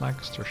dance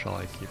next, or shall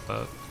I keep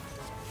it?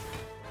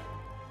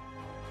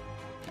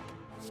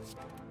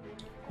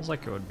 Feels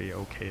like it would be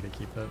okay to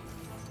keep it.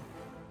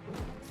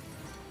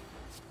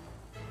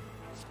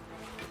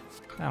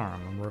 I don't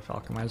remember if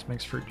Alchemize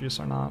makes fruit juice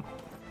or not.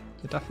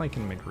 It definitely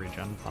can make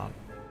regen pot.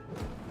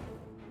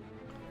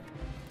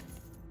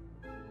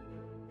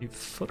 The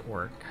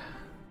footwork.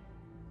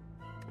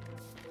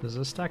 Does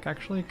this deck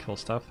actually kill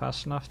stuff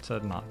fast enough to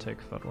not take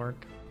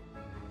footwork?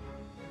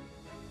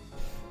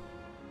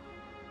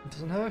 It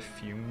doesn't have a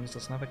fumes,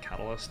 doesn't have a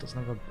catalyst, doesn't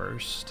have a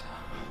burst.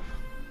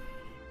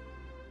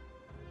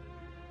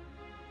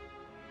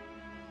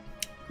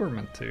 We're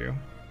meant to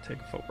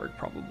take footwork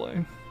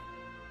probably.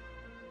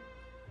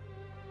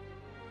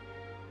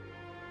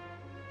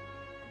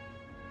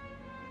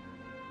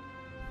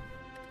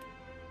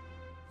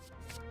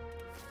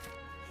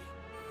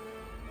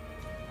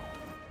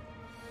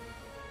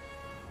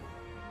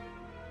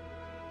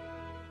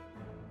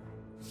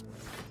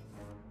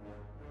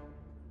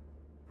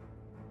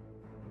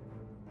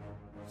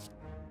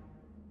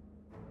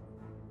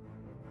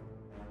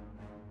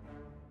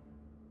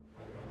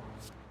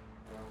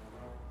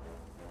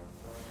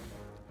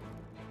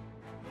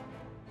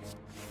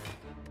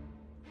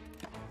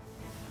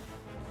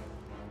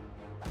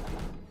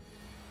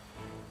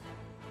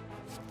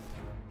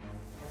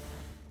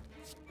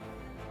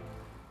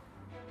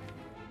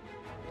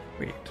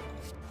 Wait.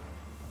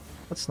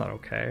 That's not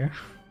okay.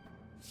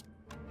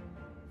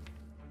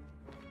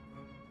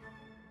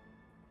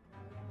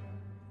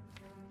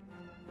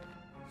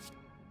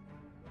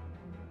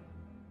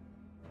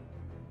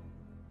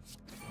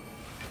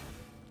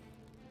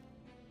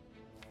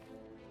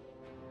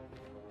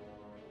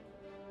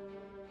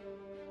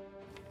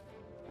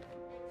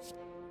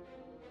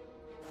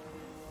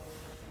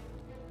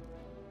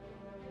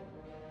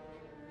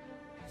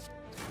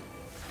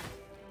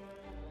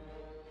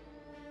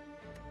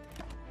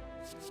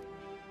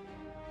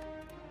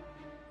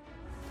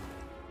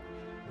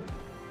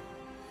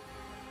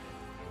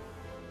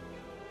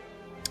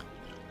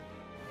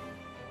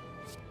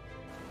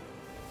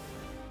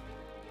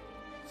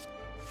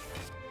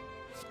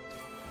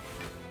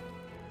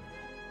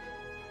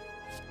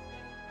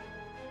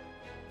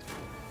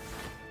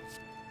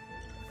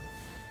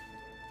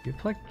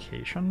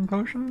 Duplication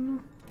potion?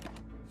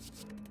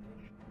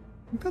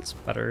 I think that's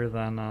better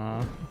than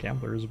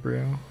Gambler's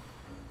Brew.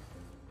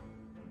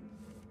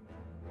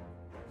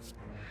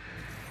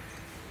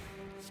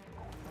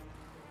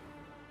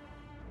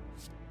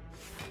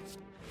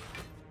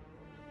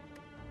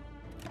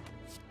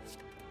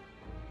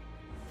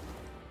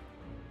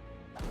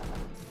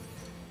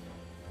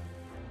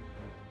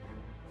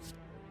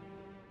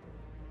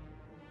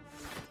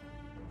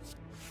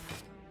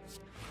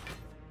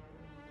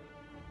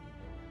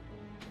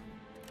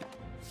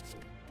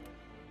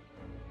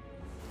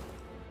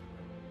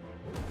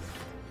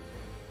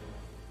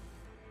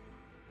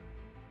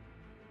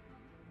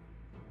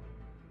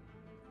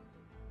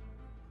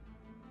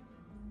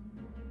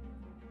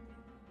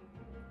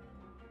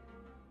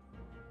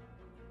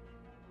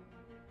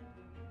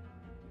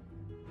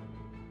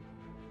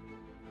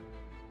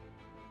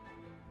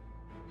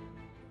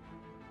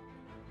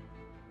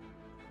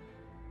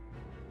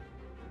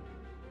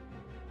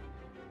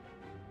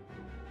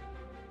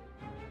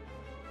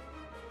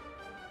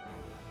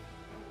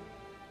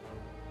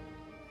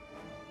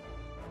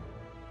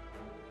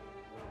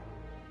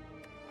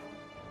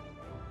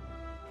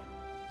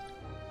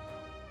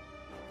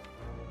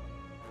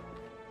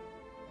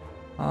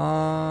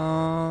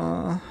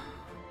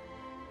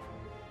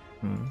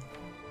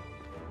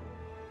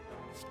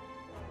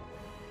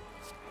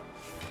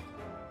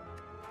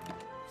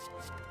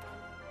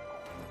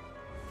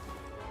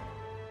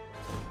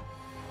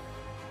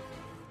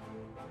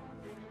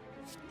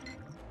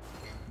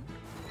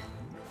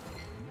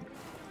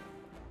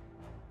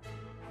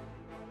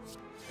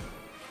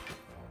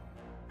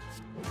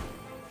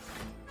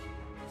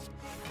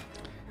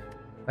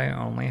 If I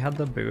only had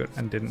the boot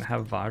and didn't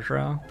have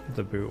Vajra,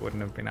 the boot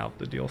wouldn't have been able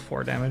to deal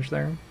 4 damage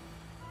there.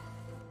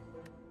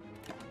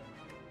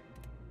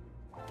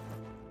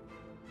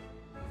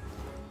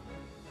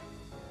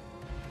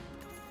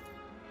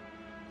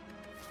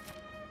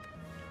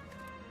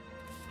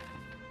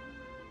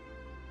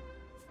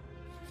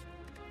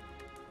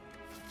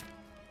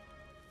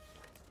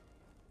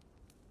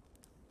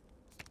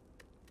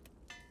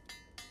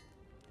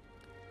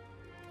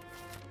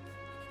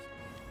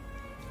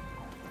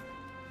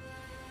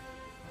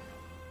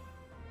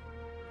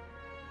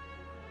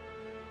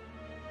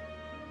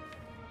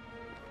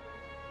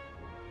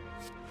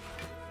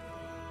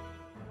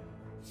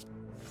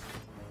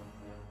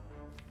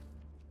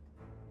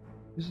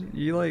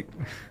 You like,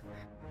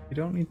 you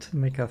don't need to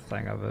make a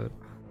thing of it.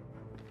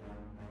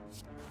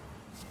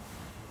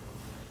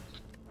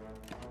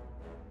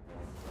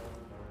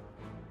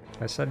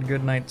 I said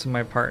goodnight to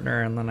my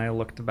partner and then I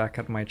looked back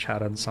at my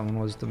chat and someone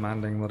was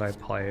demanding that I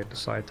played,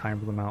 so I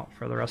timed them out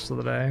for the rest of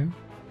the day.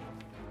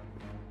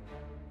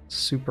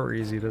 Super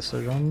easy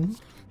decision.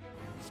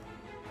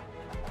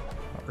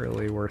 Not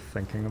really worth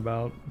thinking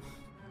about.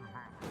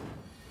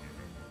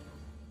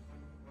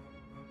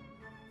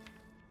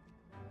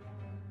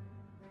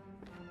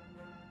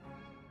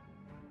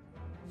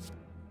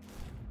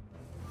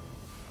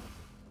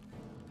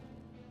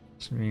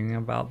 Meaning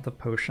about the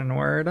potion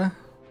word.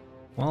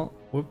 Well,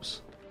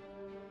 whoops.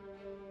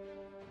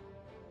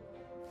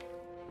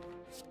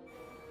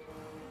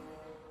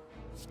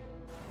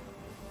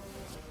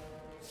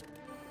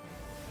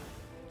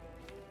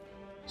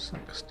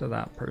 Sucks to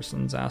that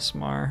person's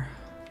Asmar.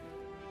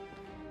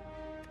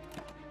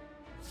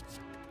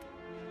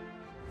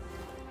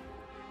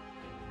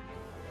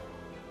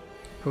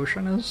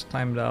 Potion is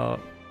timed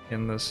out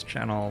in this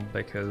channel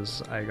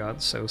because I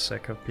got so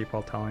sick of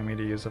people telling me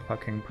to use a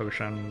fucking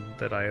potion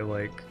that I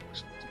like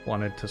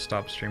wanted to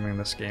stop streaming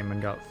this game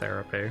and got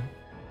therapy.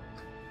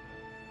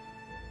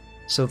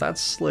 So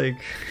that's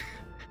like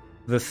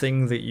the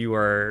thing that you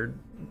are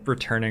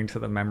returning to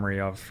the memory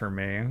of for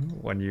me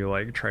when you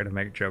like try to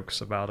make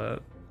jokes about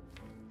it.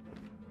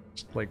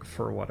 Just like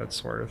for what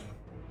it's worth.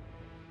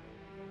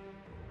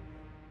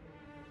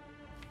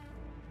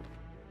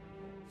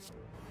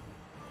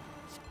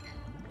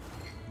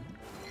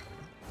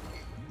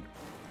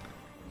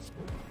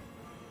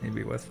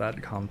 Maybe with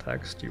that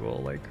context, you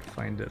will like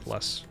find it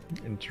less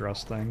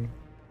interesting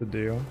to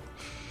do.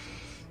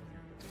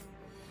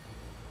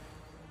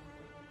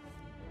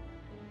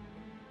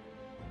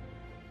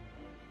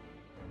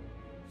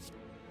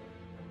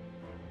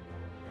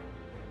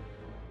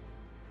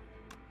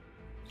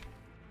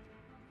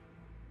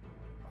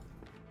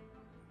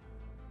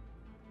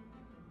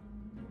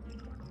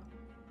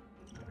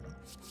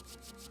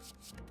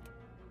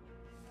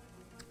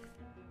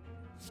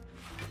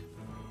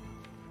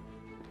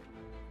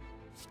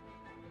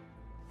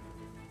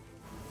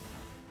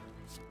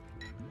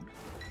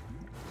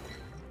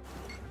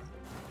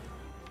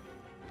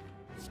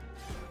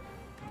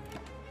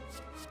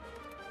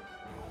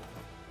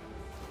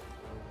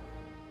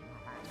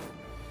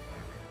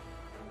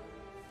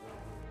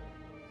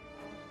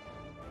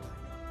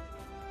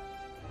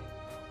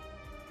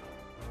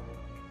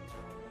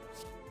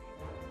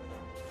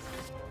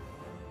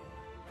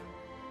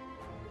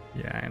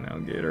 Yeah, I know,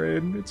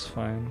 Gatorade. It's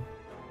fine.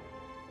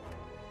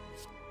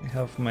 I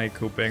have my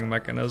coping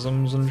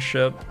mechanisms and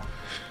shit.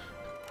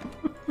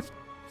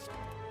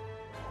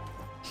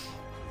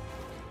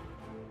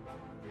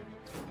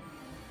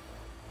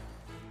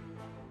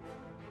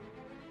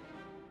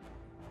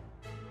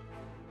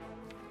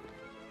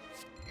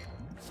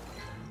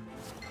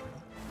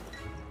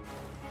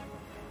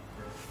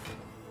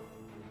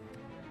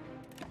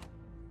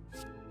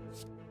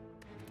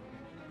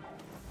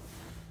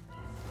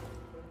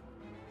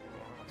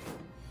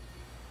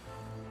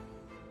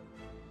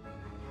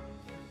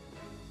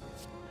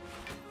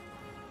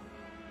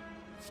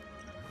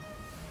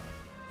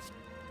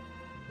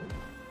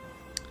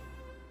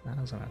 That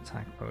is an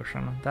attack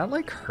potion. That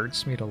like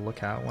hurts me to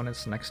look at when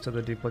it's next to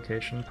the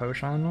duplication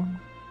potion.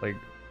 Like,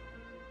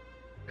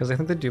 because I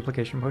think the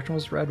duplication potion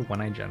was red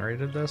when I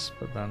generated this,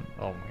 but then,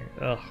 oh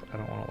my, ugh, I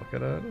don't want to look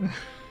at it.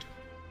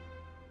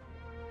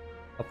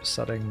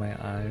 Upsetting my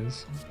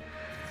eyes.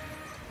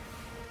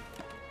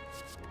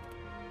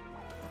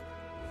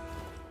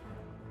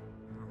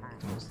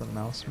 Was the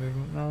mouse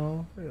movement?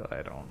 No,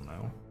 I don't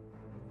know.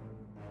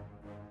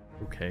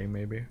 Okay,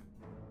 maybe.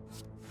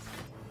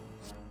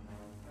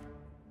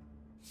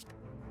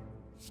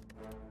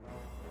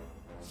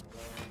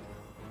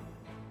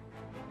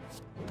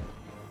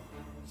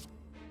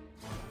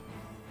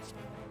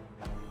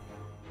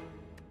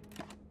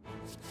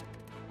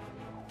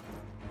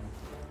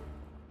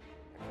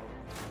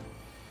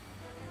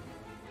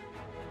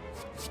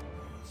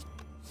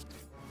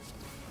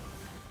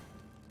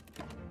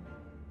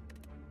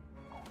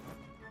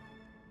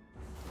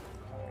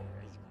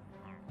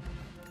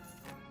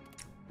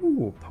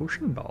 Ooh,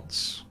 potion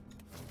belts.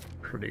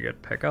 Pretty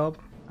good pickup.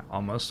 I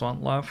almost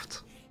went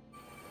left.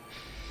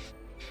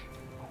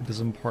 It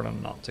is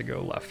important not to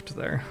go left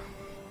there.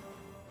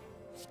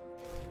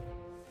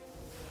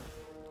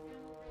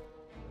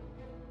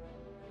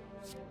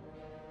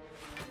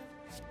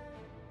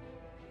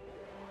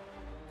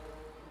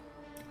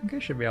 I think I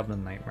should be able to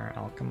Nightmare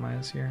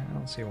Alchemize here. I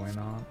don't see why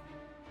not.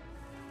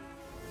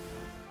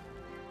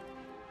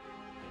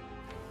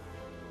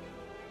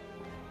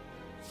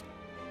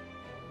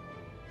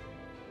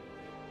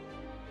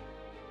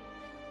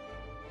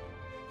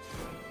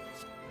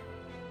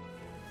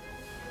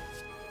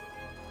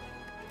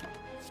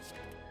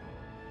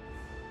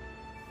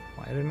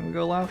 Why didn't we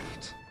go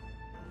left?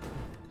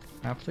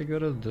 I have to go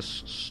to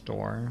this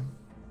store.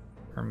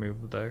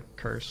 Remove the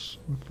curse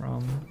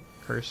from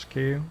curse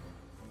key. I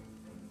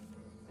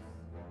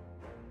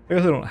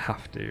guess I don't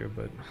have to,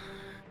 but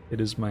it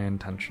is my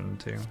intention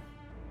to.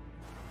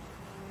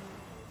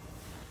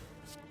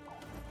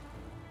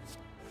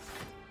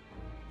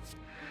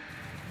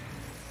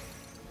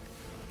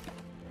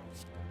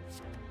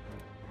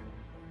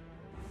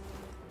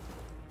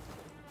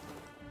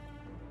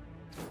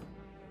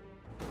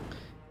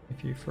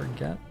 If you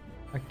forget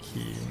a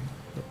key,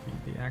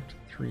 defeat the Act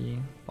 3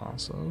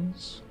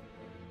 bosses.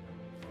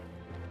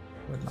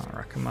 Would not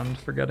recommend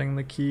forgetting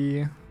the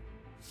key.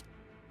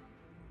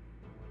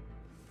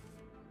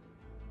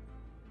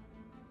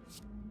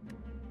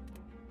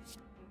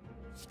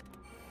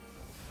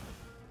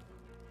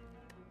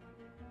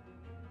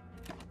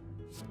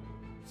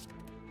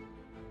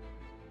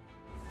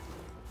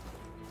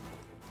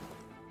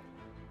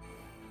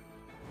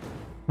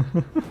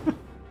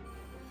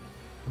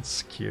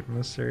 It's cute,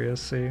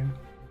 Mysterious Sea.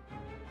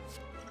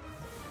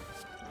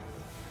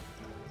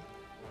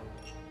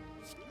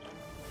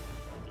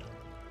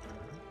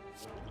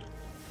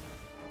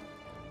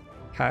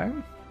 Okay.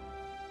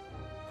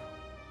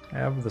 I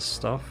have the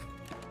stuff.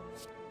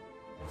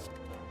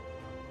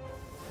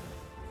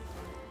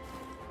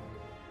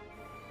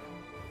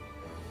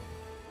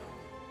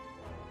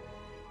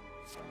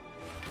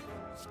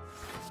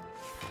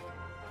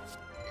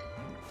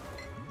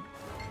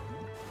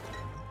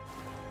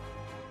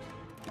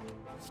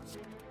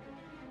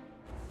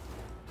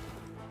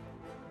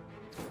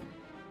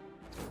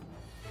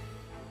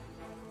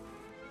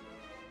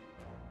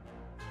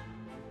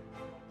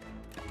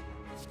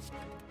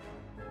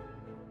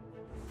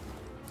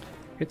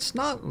 It's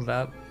not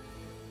that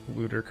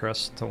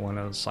ludicrous to win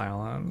a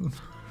silent.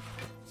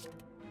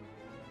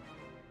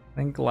 I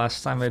think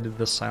last time I did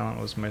the silent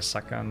was my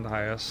second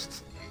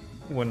highest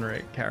win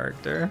rate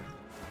character.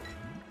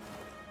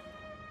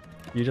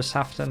 You just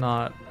have to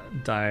not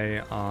die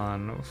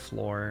on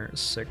floor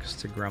 6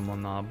 to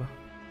Gremlin Knob,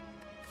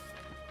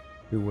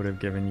 who would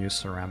have given you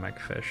ceramic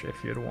fish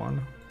if you'd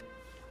won.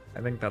 I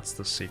think that's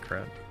the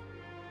secret.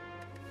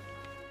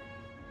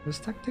 Does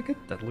Tech take a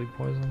deadly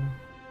poison?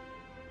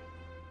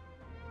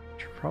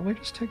 Should probably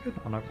just take an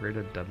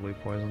unupgraded deadly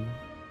poison.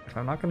 If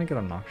I'm not gonna get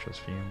obnoxious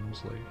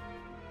fumes, like,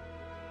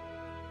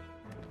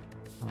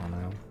 I don't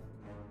know.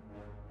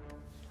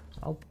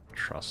 I'll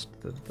trust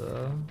that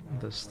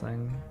this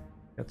thing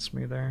gets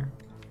me there.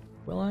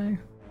 Will I?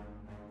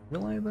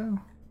 Will I though?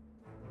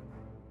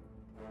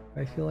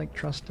 I feel like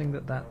trusting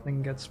that that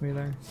thing gets me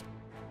there.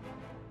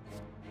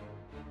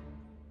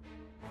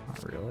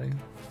 Not really.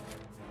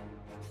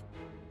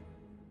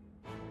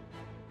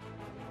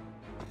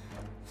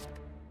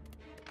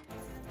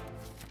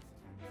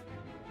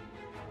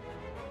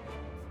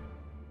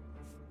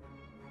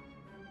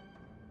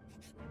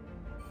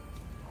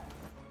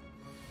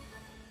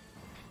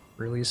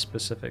 Really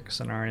specific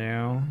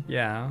scenario.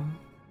 Yeah.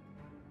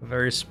 A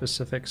very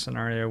specific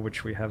scenario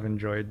which we have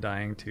enjoyed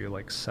dying to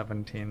like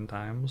 17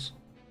 times.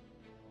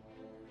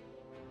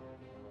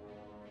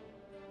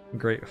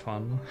 Great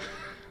fun.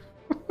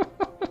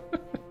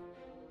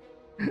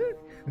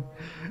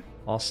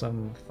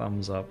 Awesome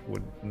thumbs up,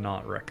 would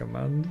not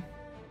recommend.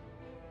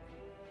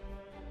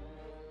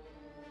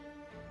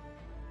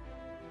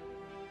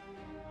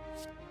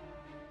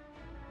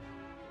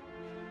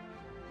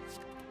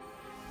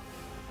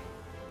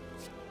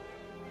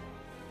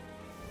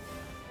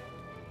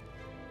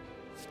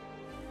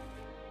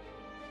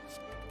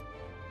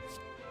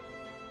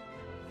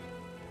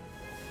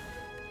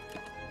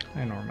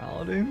 High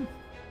normality.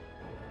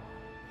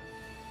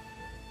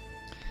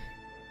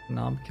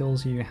 Knob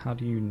kills you, how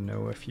do you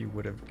know if you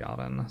would have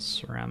gotten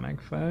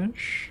ceramic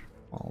fish?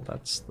 Well,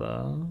 that's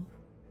the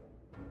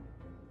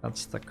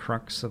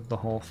crux of the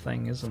whole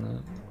thing, isn't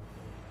it?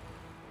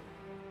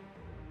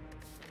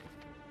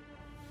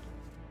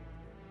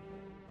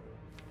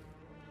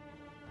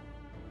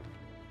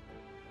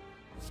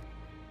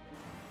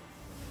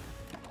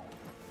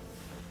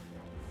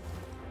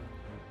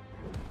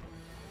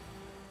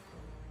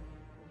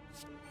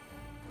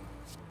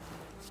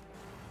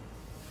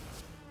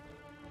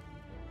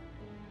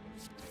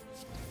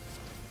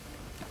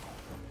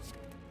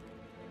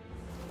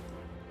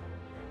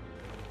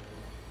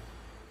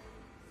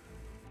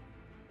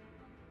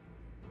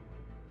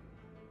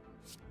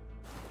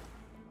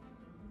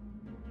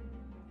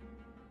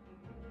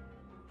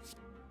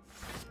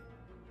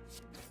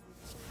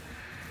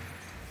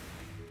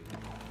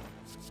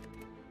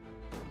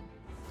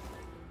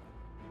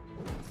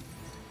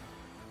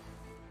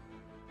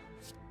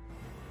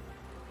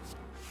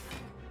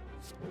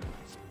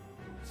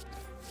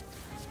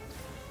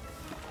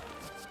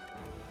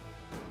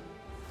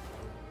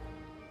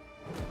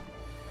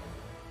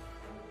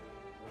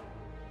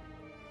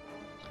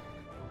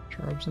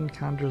 Jorbs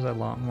encounters a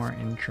lot more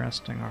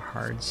interesting or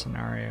hard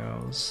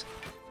scenarios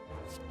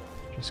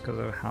just because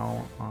of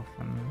how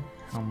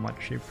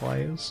much he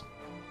plays.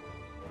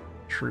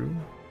 True.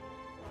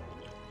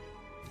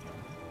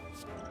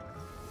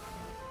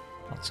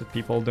 Lots of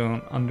people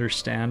don't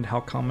understand how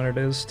common it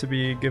is to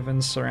be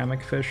given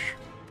ceramic fish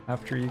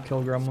after you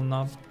kill Gremlin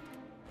Knob.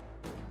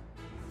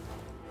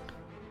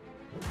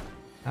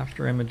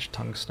 After image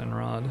tungsten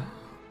rod.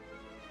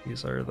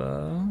 These are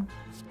the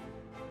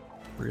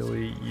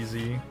really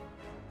easy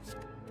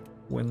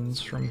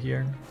wins from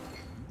here.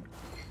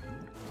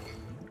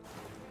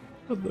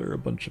 But there are a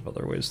bunch of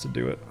other ways to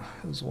do it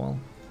as well.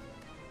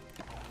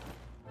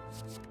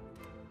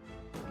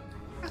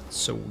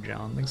 So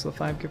John, thanks for the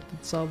 5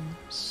 gifted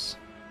subs.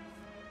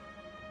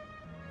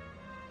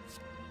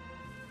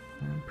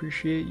 I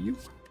appreciate you.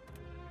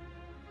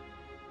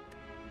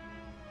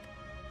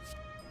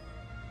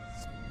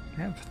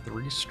 I have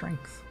 3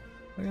 strength.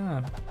 Look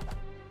at that.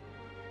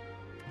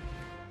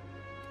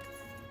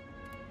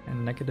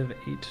 And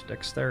 -8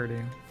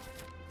 dexterity.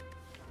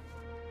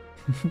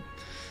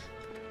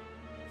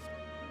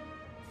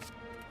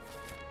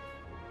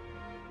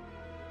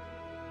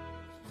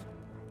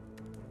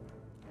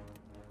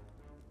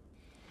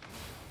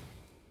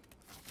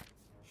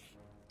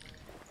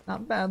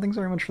 Not bad, thanks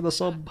very much for the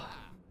sub.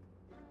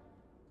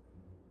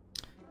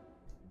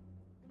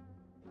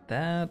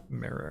 That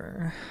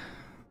mirror.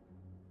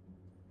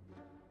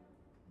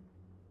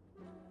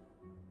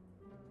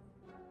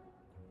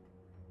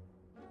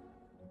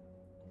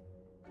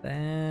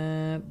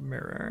 That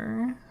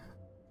mirror.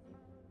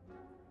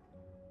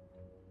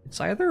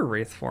 It's either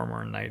Wraith form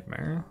or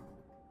Nightmare.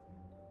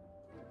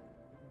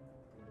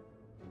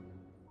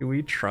 Do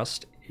we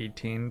trust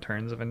 18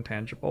 turns of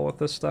intangible with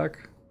this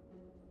deck?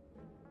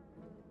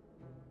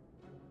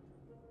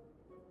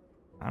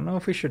 I don't know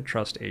if we should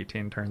trust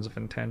 18 turns of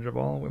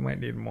intangible. We might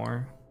need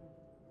more.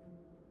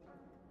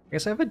 I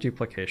guess I have a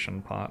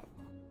duplication pot,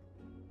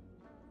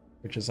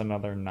 which is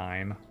another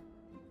 9.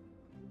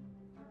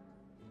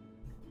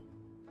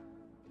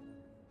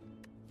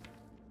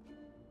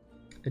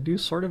 I do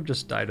sort of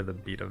just die to the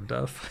beat of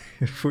death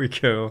if we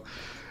go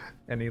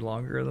any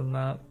longer than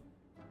that.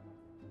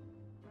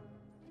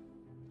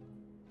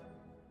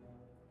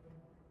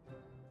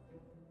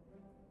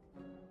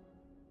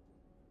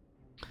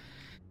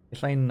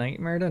 If I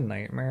nightmare to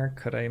nightmare,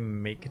 could I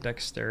make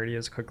dexterity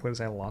as quickly as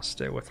I lost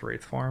it with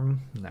Wraith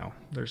form? No,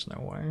 there's no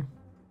way.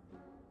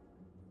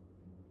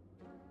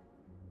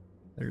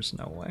 There's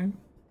no way.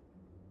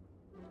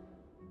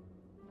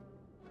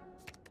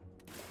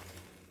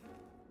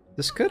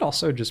 This could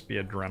also just be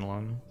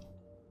adrenaline.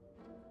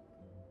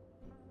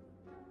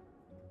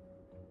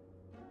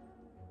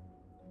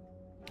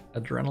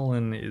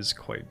 Adrenaline is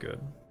quite good.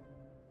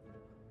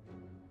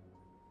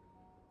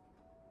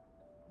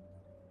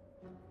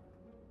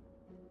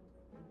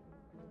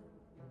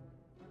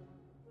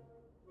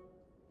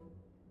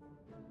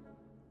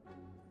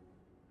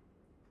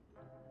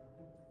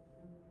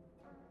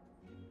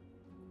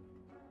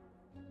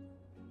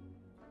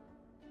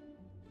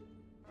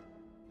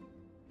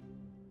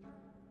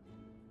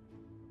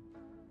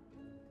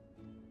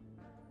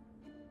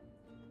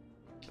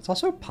 It's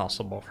also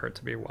possible for it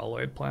to be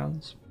well-laid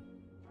plans.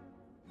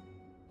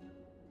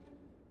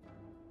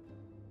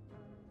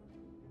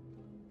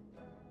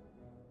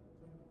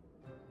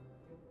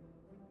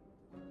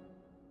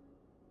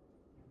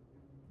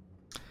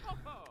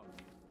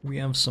 We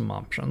have some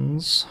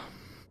options.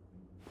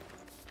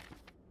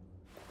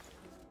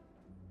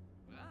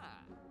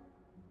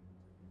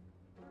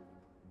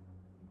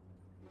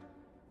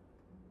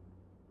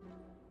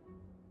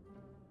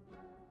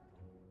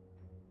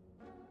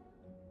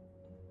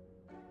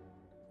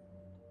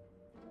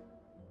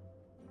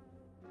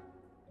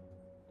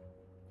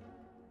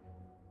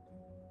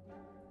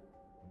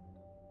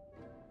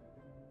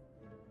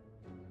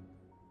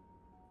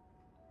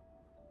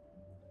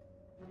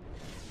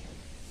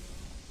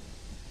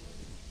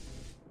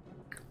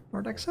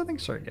 Nordex, I think,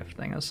 sorry,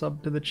 gifting a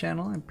sub to the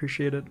channel. I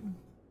appreciate it.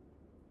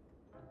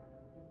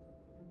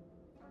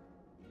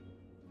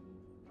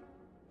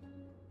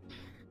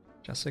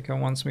 Jessica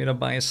wants me to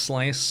buy a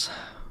slice.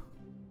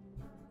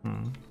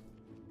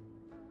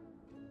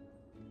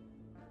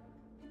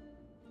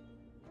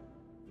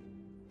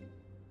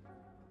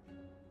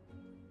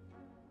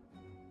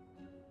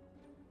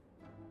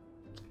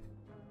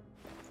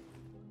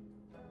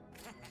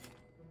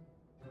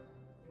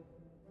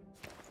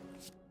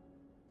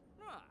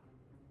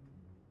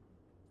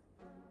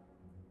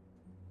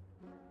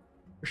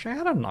 Wish I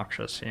had a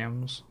Noxious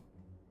Fumes.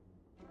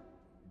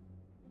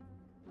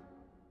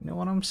 You know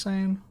what I'm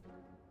saying?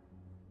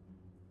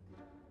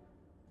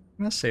 I'm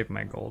gonna save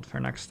my gold for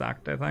next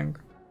act, I think.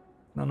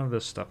 None of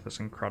this stuff is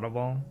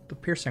incredible. The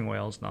Piercing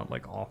Whale's not,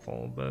 like,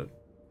 awful, but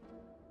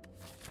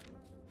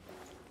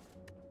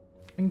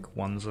I think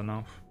one's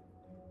enough.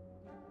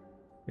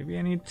 Maybe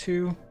I need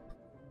two.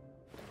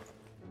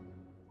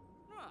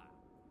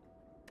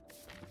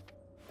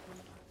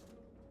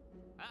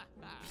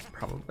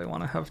 Probably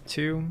want to have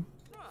two.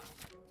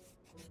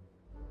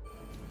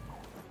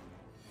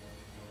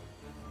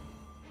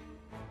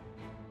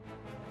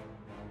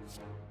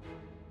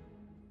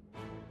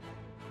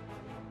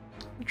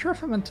 I'm not sure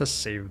if I meant to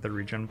save the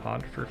regen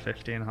pod for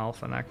 15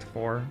 health in Act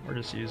 4, or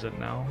just use it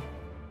now.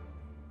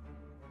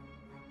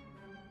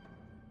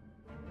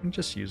 I can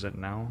just use it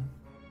now.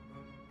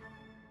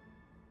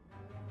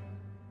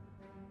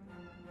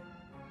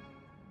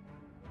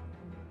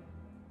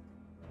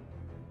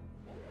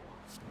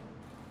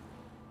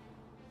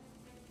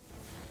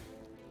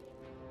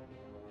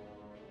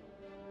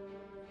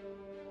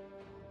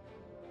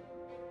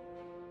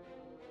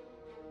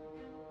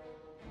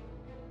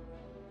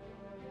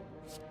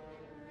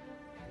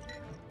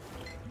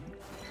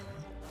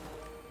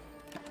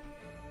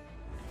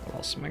 What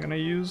else am I gonna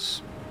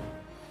use?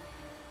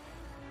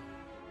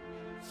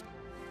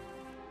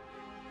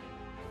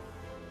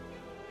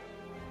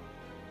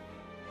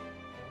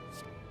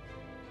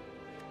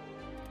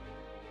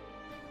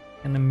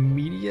 An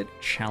immediate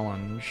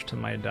challenge to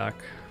my deck.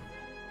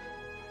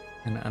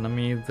 An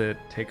enemy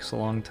that takes a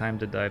long time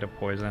to die to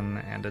poison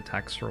and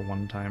attacks for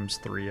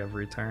 1x3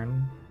 every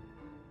turn.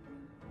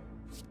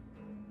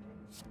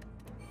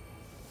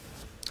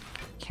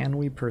 Can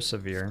we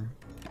persevere?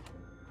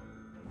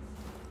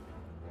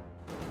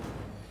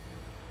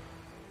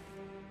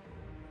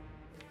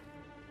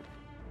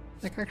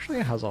 Deck actually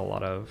has a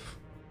lot of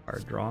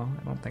card draw.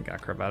 I don't think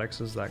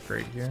acrobatics is that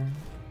great here.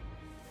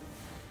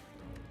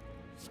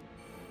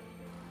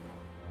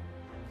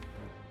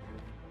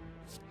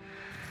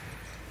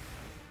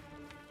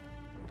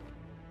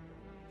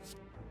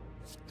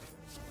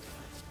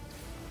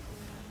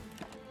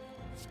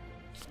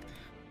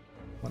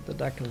 What the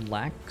deck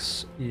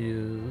lacks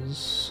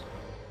is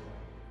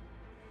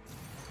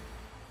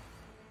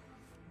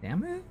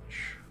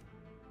damage?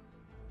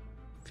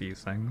 A few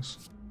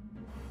things.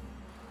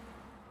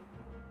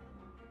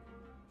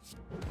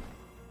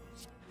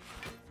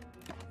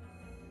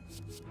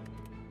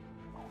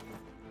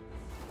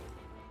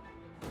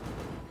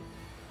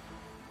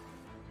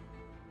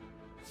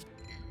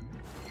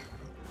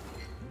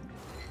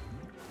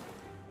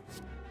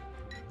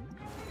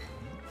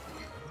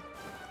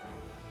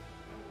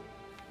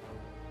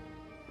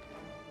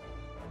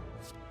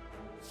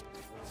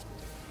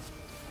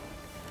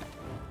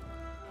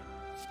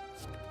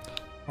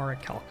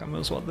 Orichalcum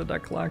is what the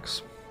deck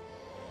lacks.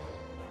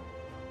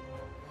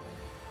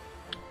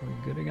 Are we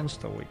good against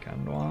the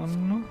weekend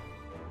one?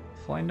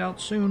 Find out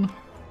soon.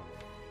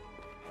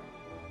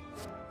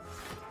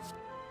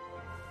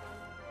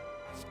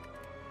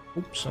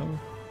 Hope so.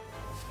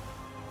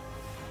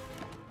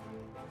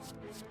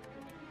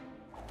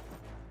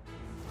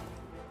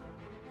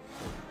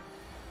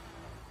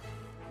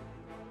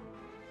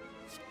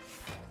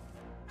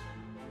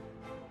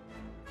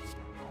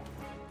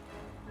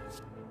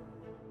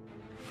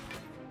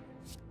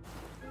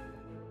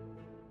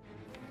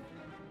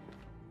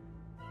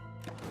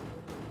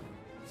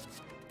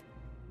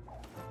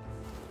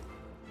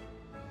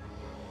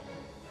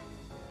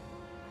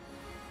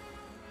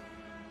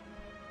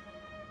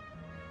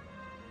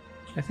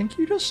 I think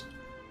you just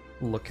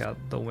look at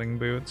the wing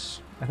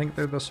boots. I think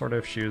they're the sort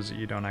of shoes that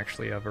you don't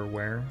actually ever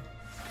wear.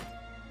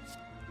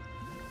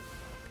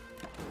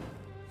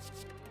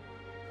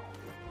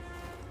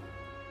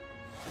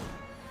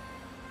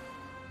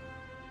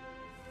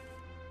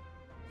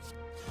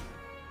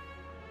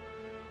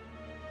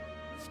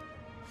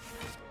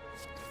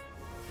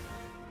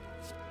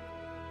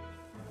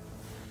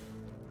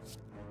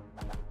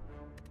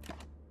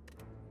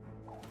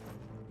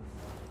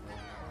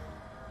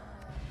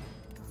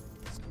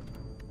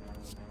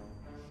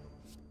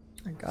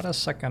 Got a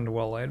second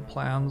well-laid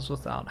plans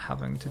without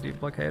having to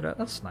duplicate it.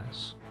 That's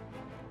nice.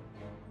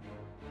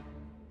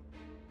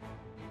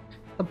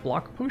 The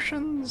block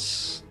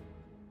potions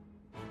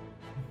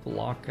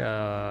block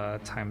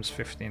times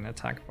 15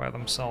 attack by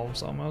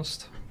themselves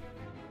almost.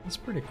 That's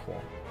pretty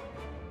cool.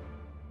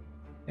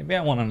 Maybe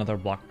I want another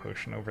block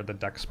potion over the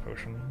dex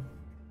potion.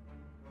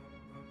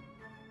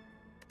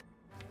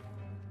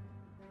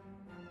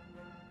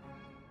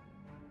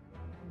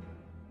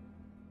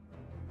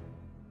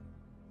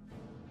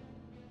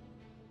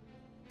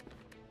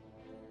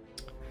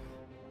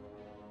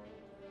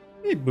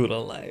 Hey, Buddha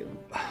Live.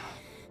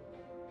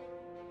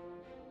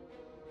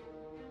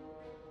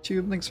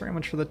 Tube, thanks very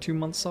much for the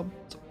 2-month sub.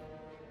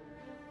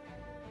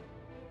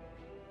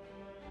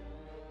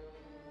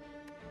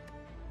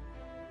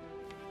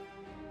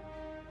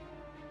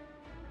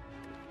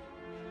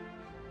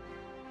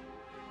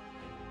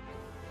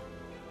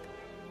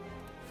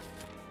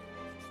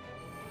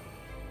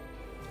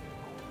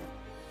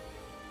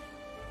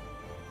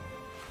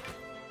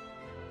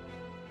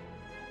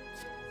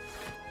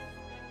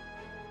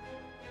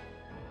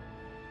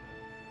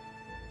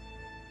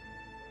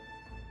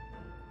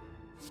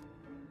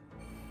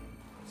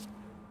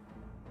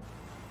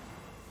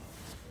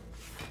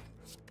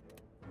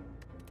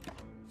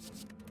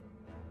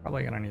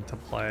 Probably gonna need to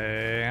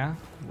play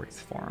Wraith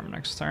Form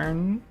next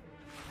turn.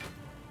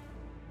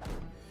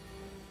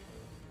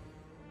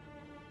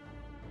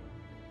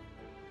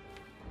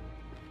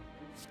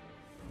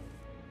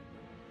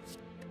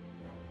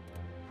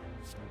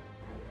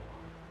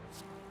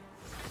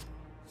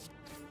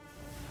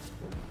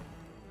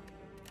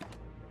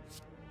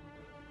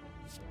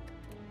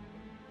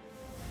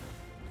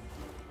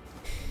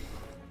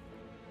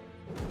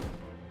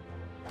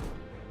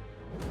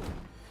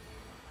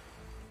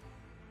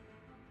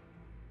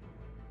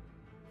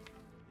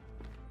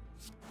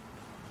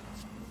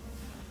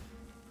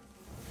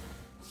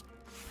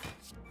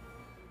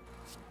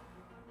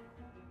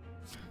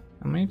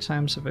 How many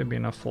times have I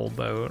been a full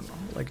boat?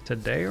 Like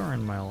today or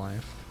in my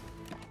life?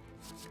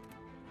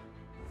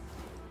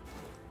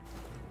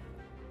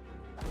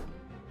 I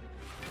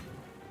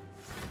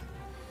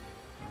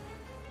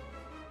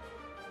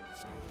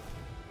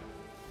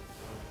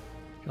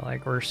feel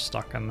like we're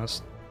stuck in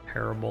this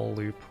terrible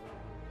loop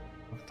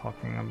of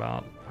talking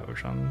about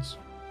potions.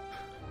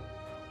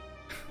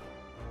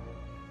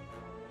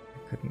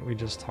 Couldn't we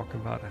just talk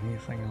about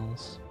anything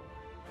else?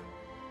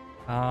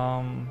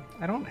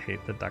 I don't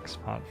hate the deck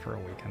spot for a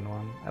weekend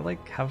one. I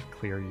like have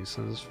clear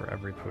uses for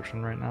every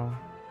potion right now.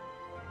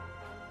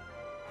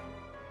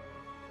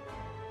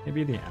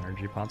 Maybe the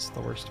energy pot's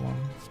the worst one.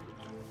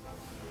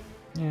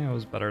 Yeah, it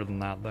was better than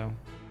that though.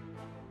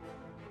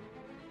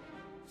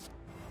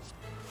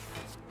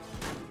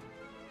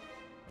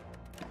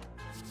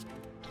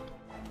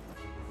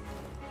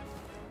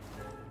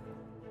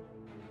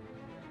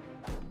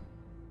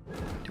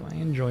 Do I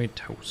enjoy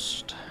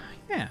toast?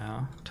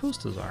 Yeah,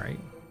 toast is alright.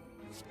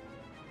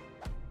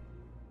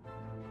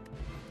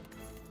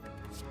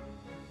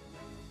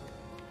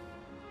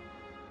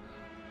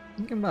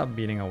 Thinking about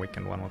beating a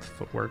weekend one with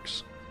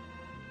footworks.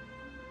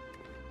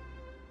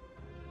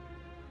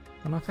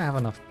 I don't know if I have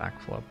enough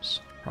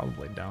backflips.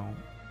 Probably don't.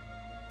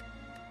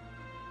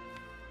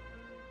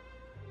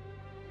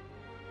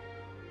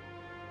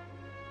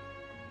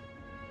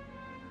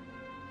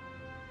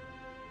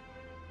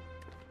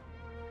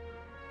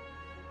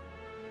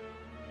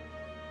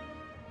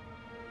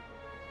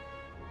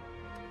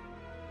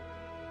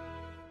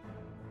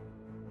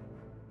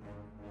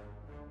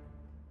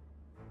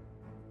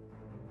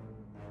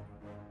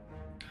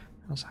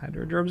 How's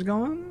Hydro Jorbs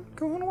going?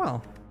 Going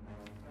well.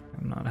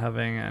 I'm not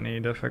having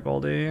any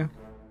difficulty.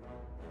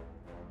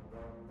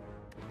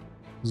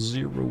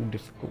 Zero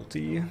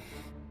difficulty.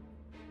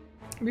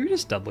 Maybe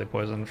just Deadly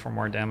Poison for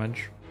more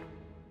damage.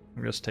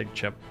 I'll just take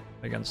Chip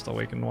against the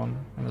Awakened one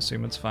and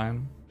assume it's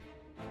fine.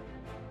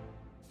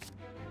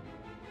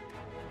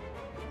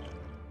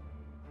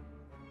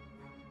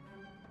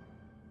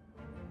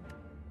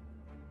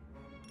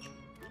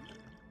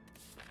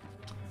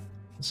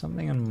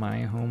 Something in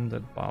my home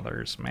that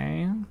bothers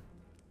me.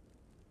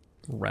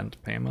 Rent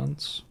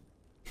payments.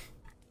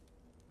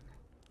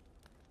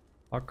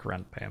 Fuck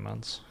rent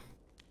payments.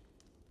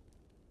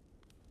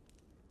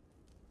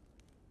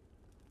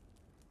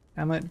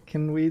 Emmett,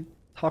 can we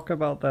talk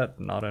about that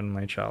not in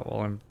my chat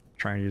while I'm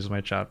trying to use my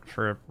chat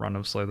for a run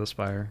of Slay the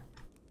Spire?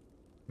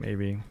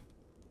 Maybe.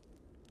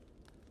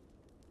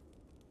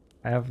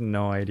 I have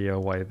no idea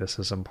why this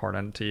is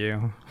important to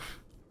you.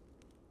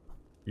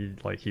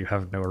 You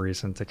have no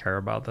reason to care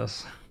about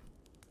this.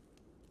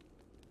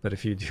 But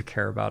if you do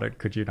care about it,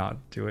 could you not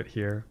do it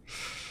here?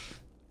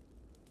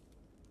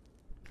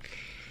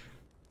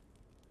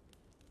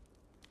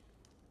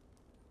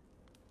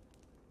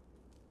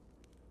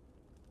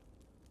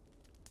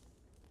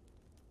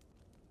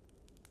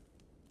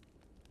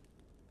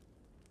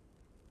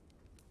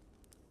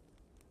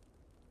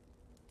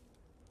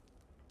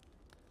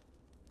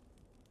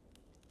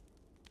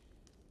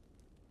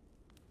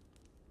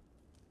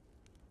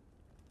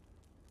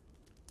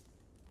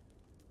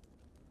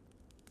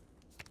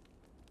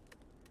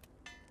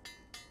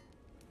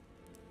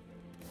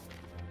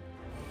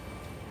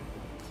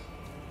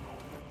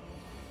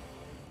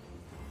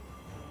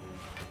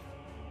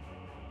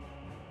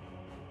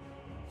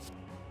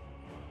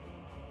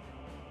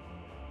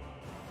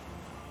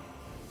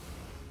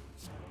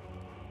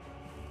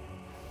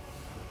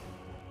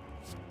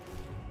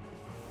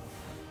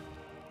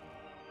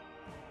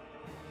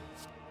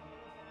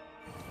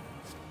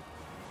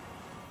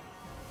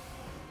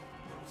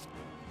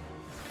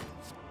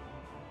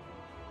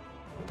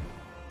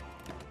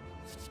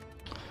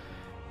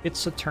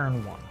 It's a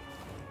turn 1.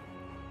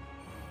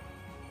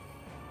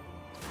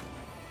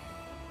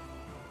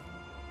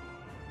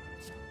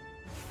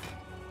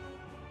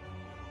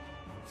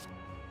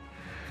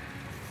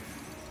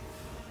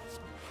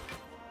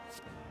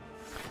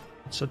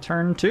 It's a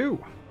turn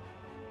 2.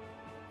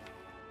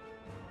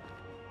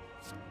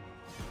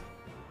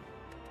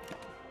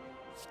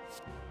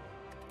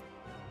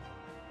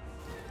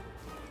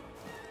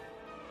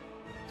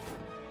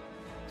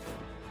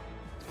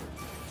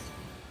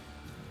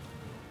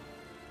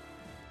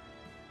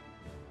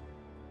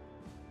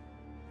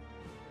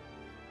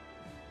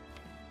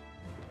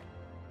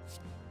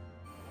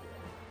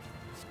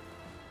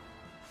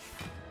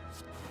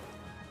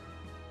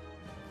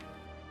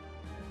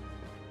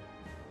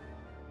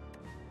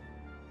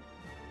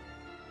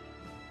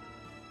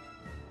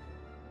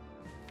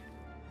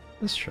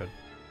 This should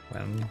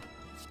win.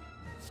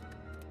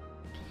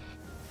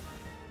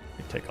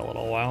 It take a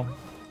little while.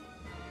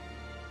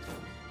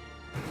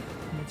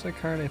 It's a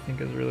card I think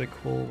is really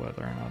cool,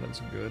 whether or not it's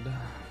good.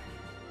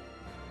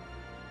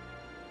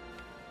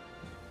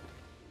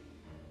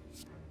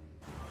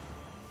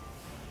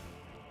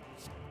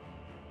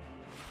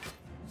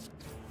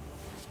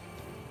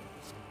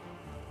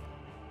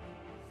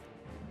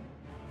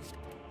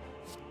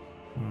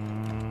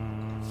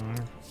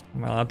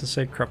 Am I allowed to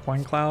say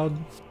Crippling Cloud?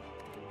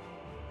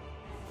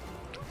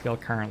 I feel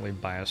currently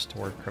biased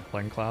toward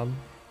Crippling Cloud.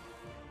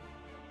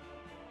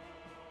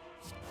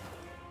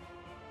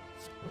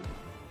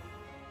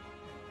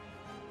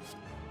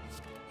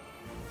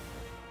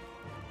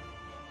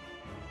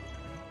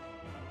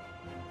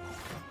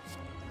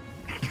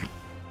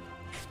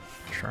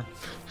 Sure.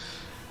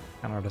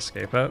 Cannot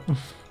escape it.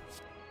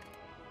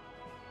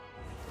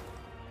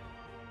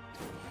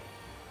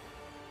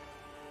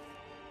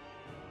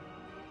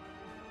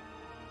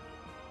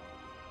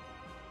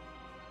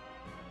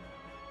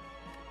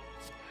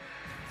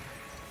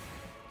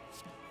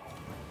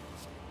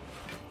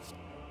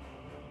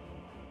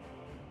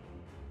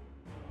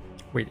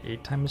 Wait,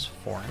 8 times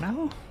 4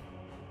 now?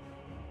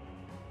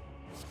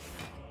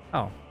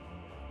 Oh.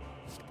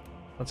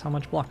 That's how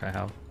much block I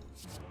have.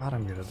 God,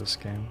 I'm good at this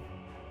game.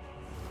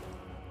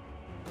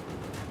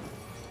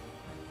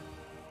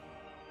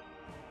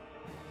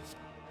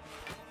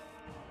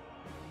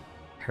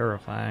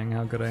 Terrifying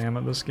how good I am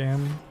at this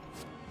game.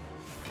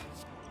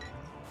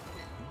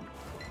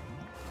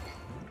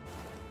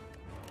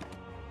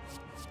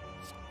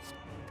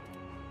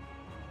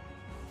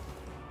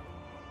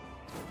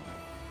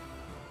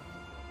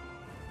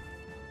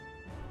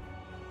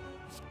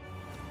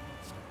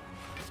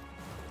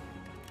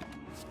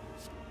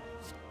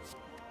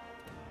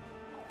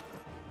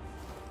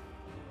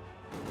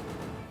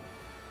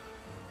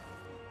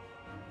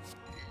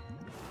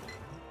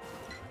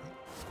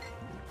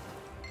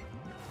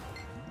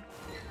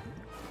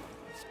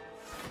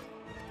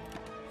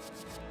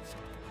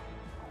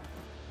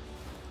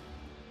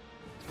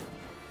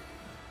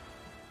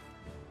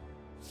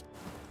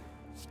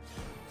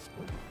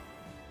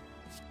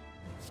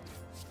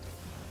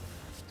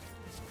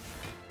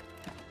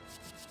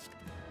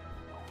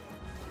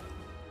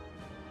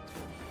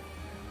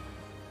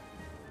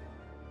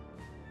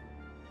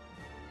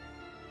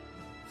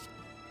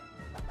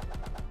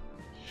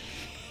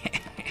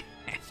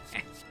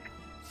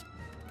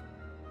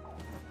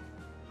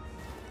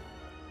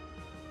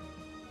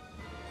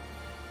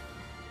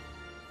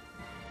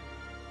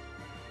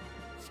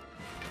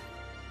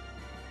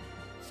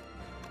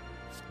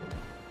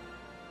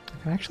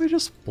 I can actually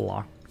just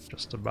block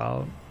just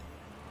about.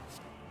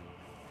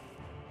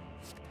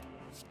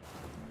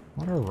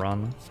 What a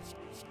run.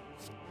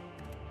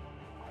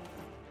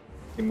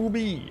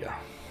 Movie.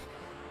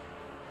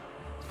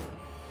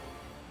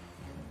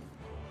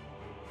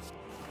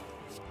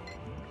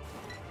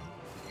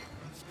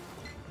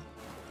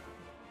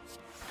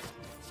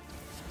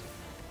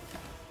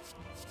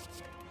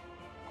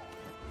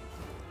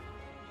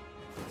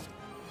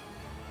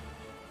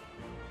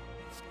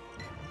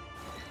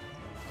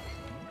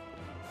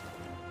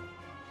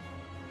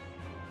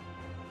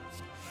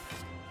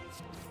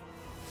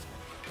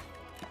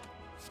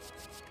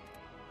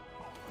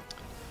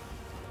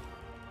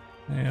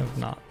 I have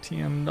not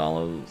TM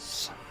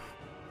dollars.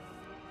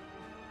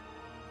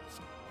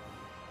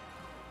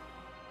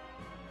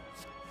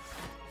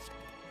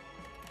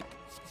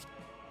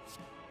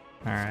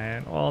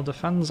 Alright, well,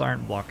 defends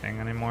aren't blocking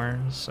anymore,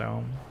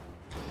 so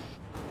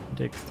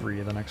take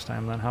 3 the next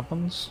time that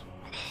happens.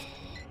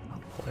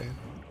 Not played.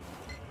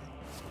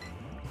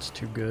 It's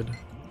too good.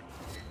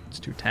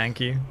 It's too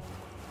tanky.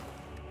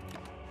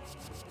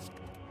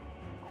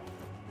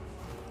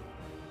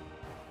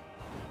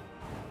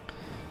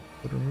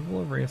 The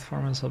removal of Wraith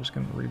form and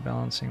subsequent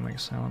rebalancing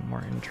makes Silent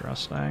more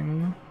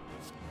interesting.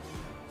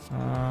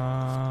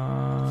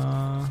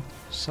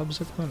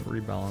 Subsequent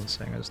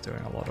rebalancing is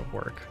doing a lot of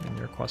work in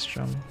your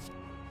question.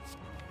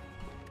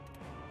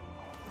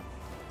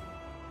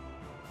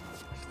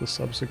 If the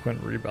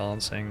subsequent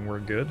rebalancing were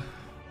good,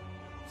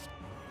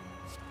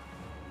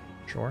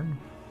 sure.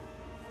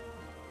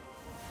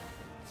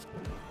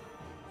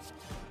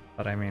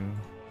 But I mean,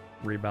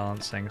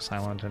 rebalancing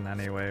silent in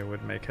any way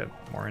would make it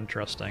more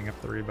interesting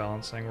if the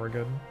rebalancing were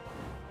good.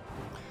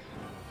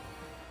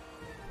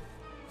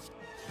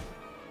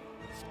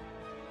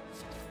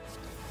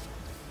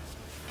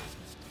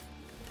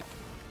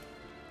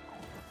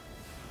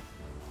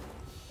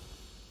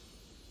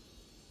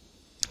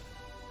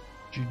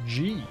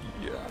 GG.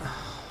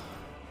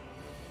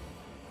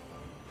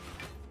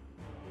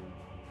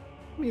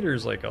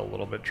 Meter's like a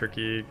little bit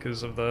tricky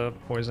because of the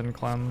poison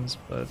cleanse,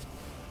 but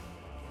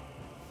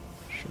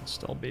should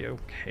still be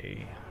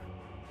okay.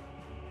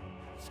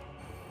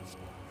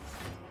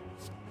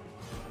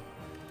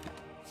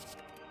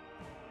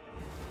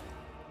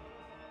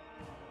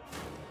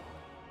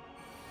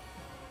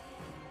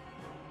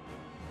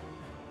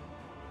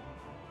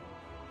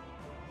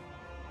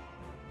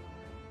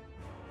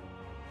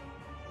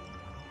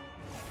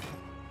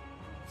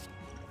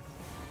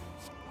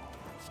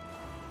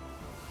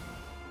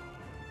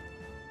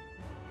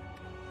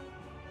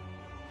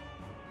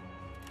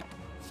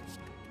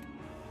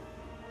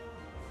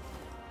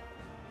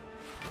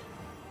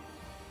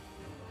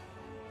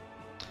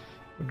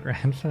 Would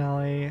Grand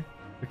Finale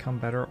become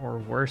better or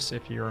worse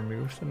if you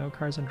remove the no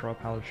cards and draw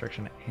pile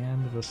restriction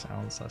and the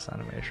sound cess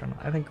animation?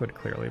 I think it would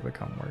clearly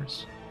become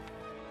worse.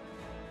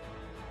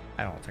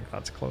 I don't think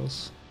that's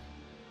close.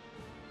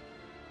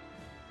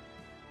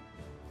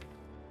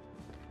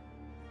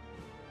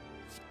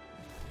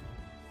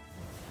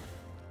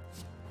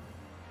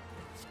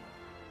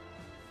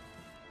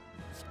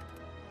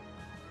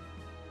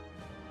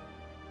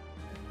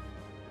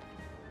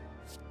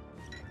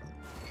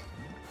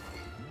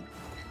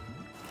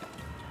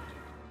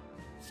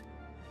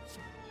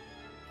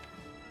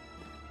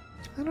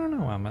 I don't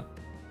know, Emmett.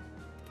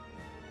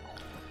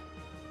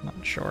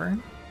 Not sure.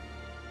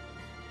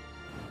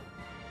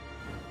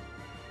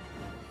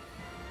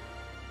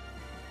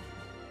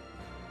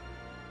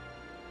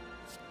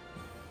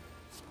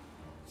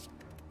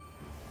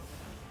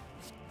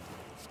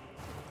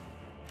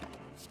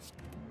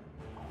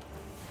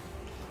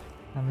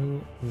 How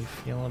do we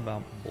feel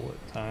about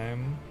bullet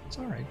time? It's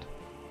alright.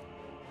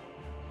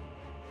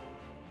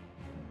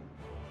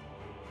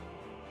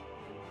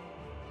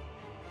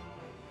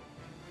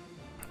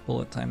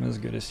 Bullet time is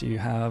good as you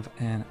have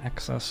an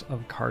excess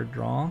of card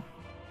draw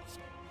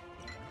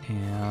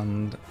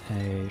and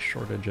a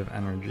shortage of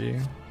energy.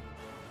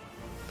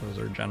 Those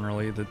are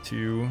generally the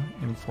two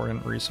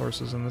important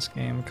resources in this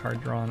game,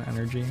 card draw and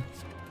energy.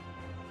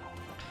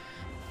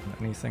 And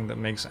anything that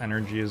makes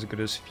energy is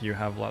good as if you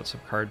have lots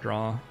of card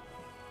draw,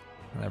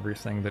 and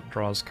everything that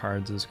draws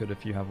cards is good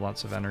if you have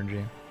lots of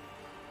energy.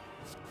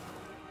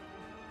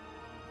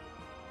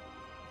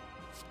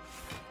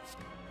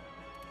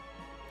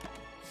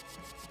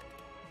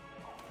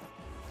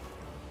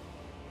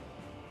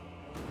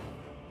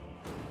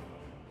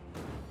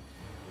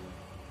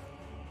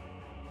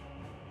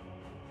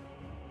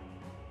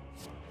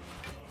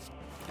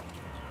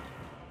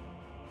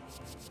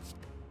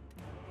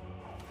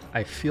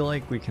 I feel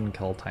like we can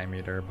kill Time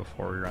Eater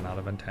before we run out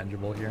of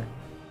intangible here,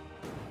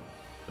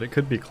 but it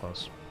could be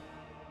close.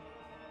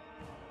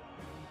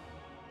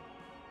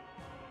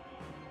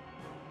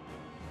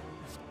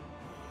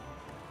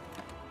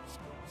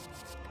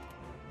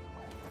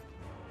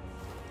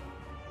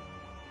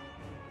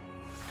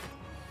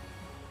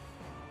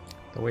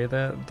 The way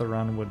that the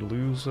run would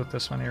lose with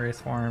this many Wraith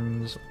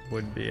Forms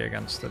would be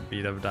against the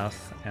Beat of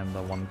Death and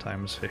the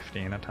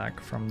 1x15 attack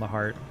from the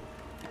heart.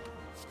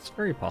 It's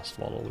very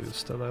possible to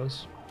lose to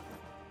those.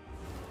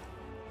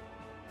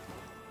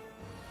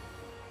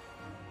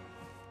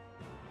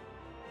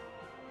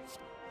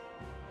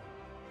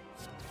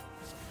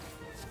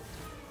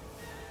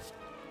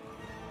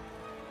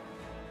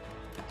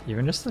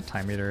 Even just the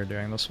Time Eater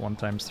doing this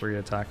 1x3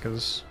 attack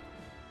is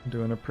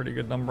doing a pretty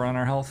good number on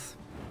our health.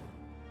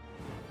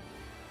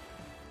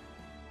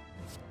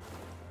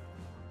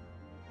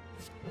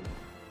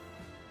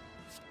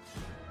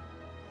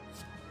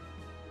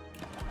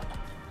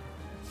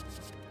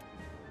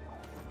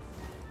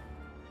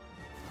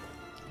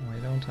 Why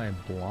don't I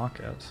block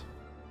it?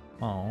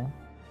 Oh.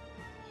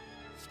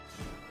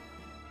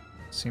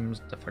 Seems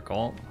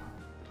difficult.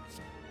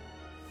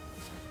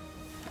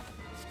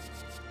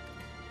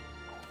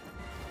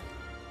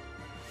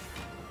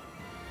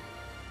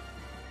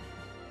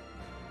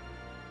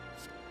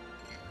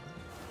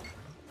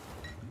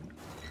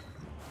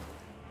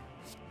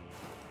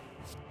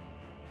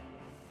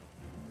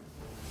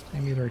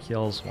 Time Eater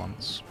heals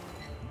once.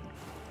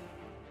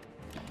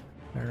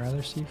 I'd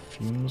rather see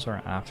Fumes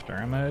or After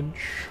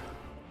Image.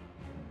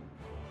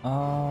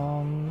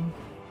 I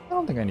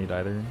don't think I need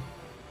either.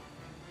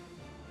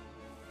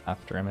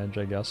 After Image,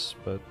 I guess,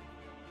 but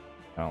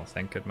I don't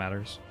think it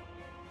matters.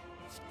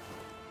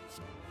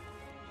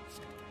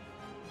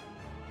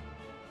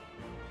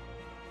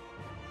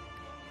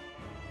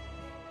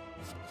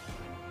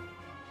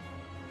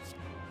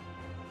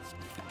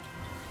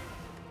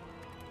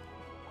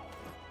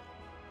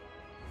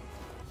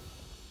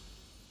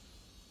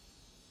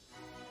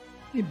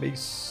 Hey,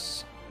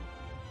 base.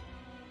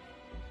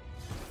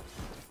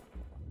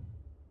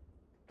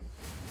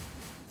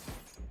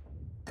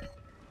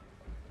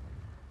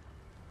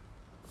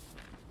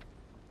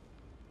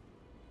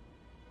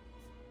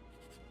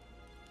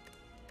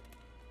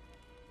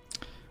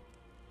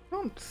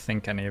 don't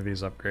think any of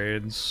these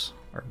upgrades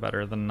are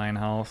better than 9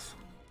 health.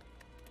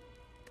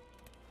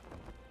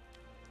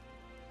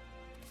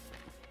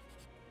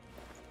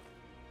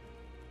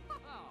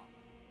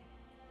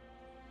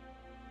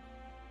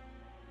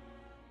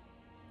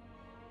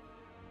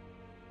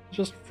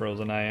 Just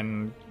Frozen Eye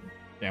and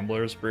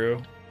Gambler's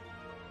Brew.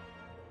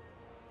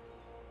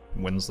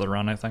 Wins the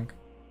run, I think.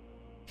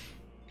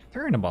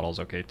 Fairy in a Bottle's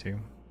okay too.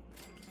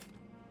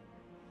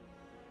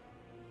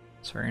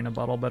 Is Fairy in a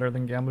Bottle better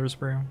than Gambler's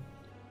Brew?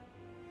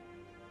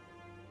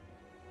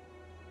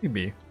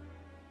 Maybe.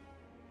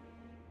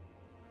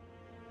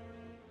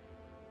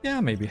 Yeah,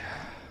 maybe.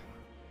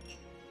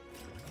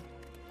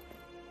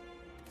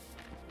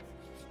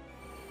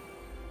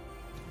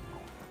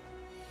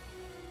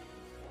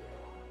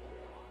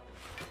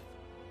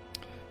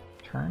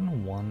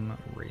 Turn 1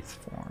 Wraith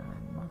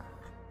Form.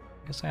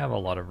 I guess I have a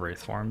lot of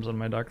Wraith Forms in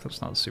my deck.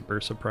 That's not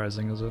super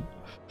surprising, is it?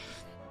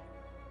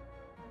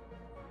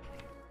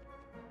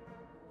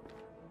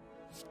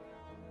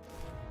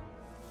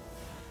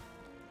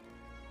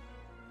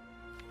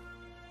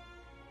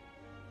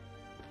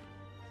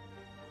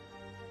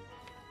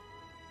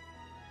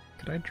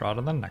 Could I draw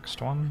to the next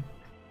one?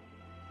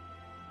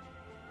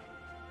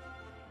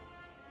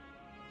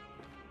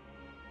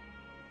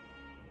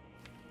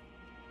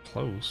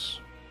 Close.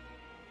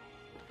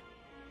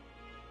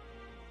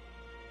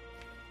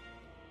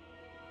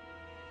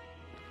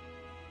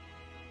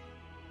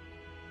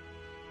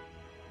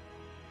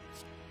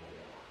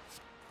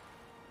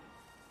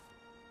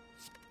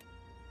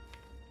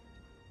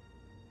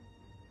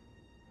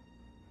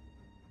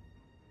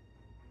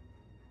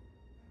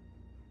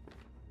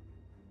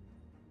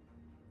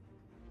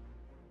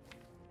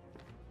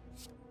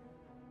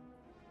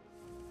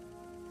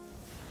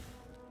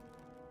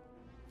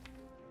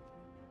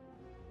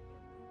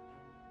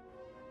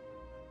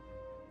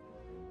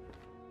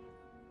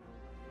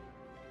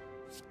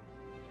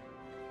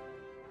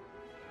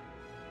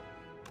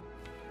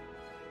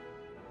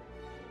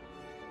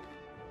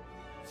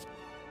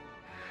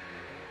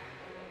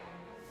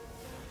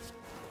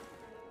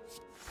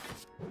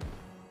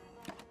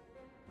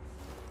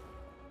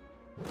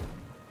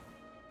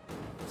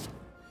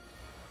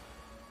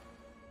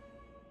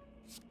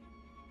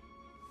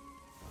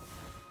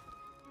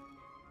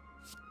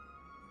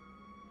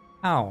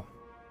 Ow.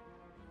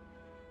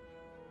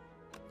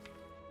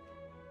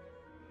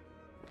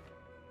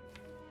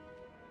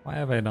 Why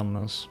have I done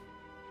this?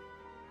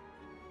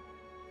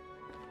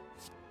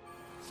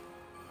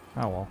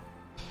 Oh well.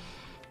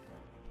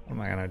 What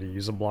am I gonna do?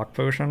 Use a block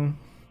potion?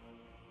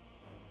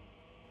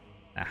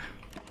 Ah.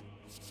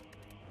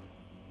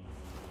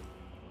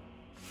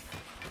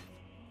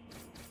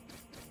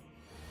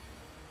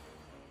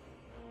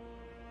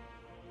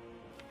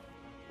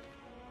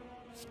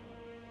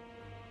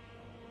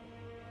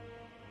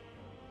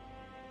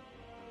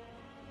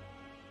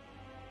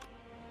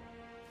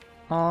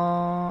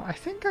 I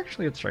think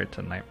actually it's right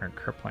to Nightmare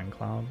Crippling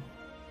Cloud.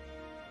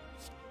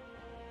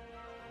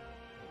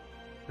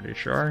 Pretty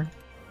sure.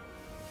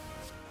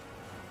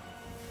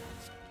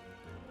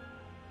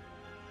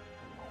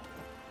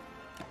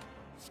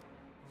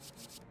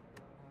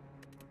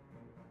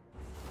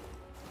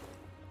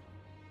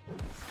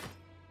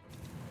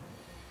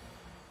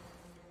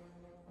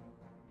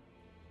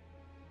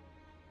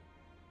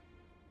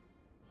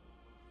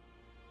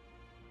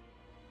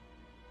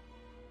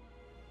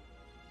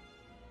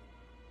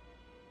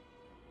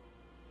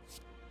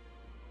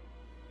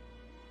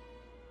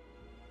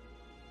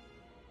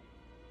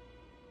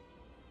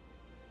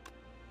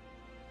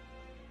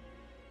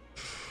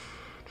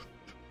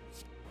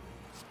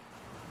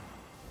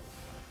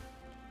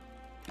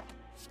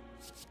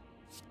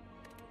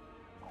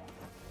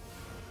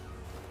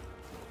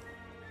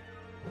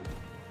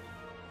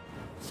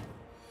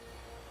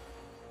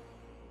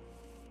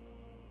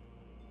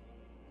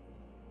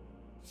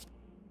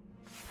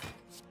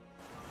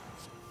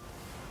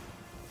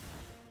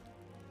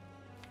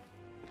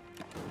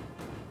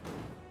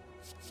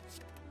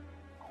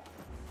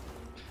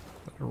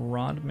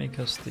 Rod make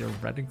us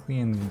theoretically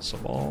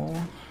invincible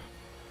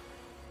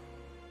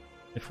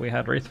if we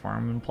had Wraith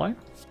Form in play.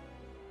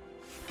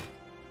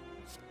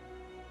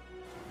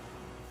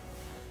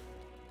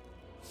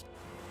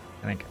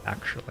 I think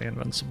actually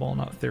invincible,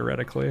 not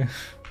theoretically.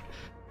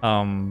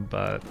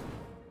 But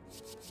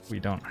we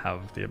don't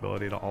have the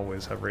ability to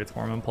always have Wraith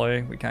Form in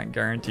play. We can't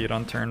guarantee it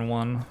on turn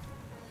 1.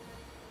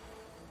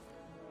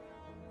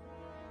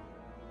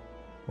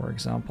 For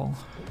example.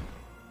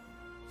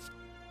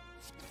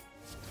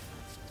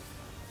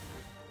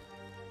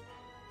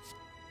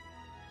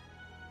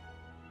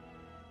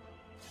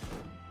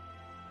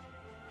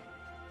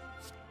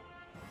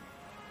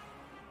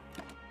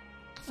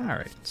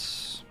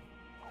 Alright.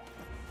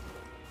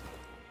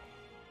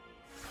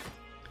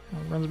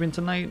 Run's been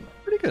tonight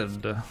pretty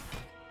good.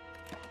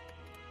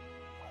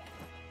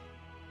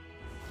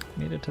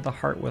 Made it to the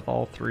heart with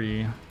all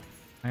 3.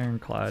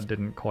 Ironclad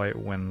didn't quite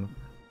win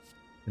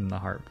in the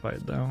heart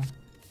fight though.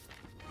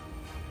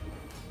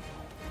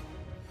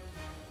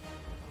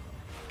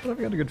 But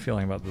I've got a good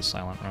feeling about this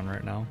silent run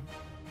right now.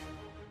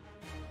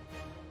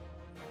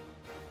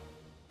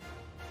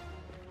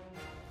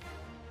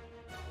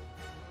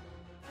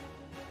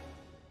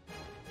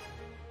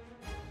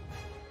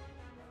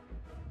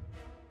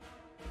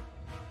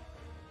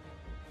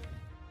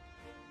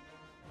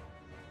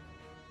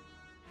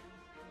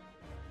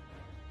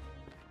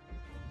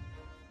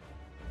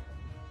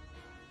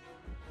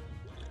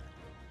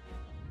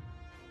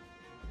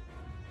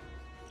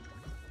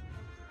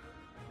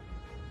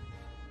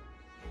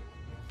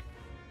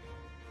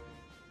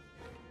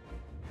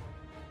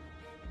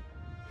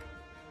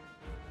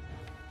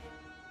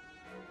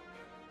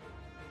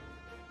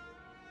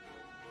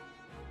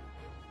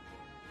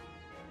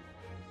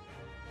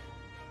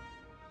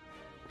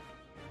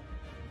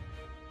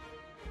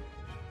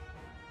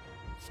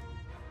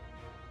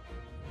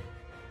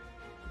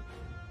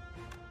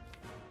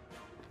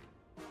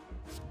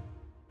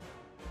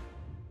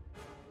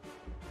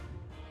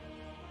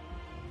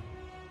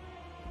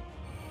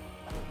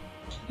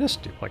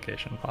 Just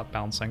duplication, pop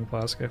bouncing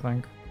Flask, I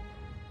think.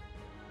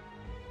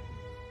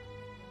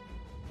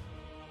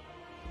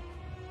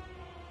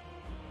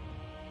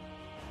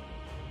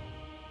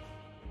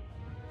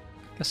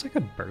 Guess I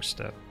could burst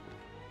it.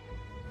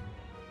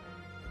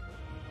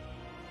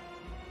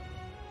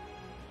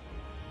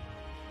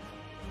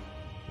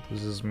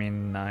 Does this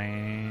mean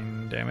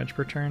 9 damage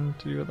per turn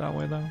to do it that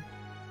way though?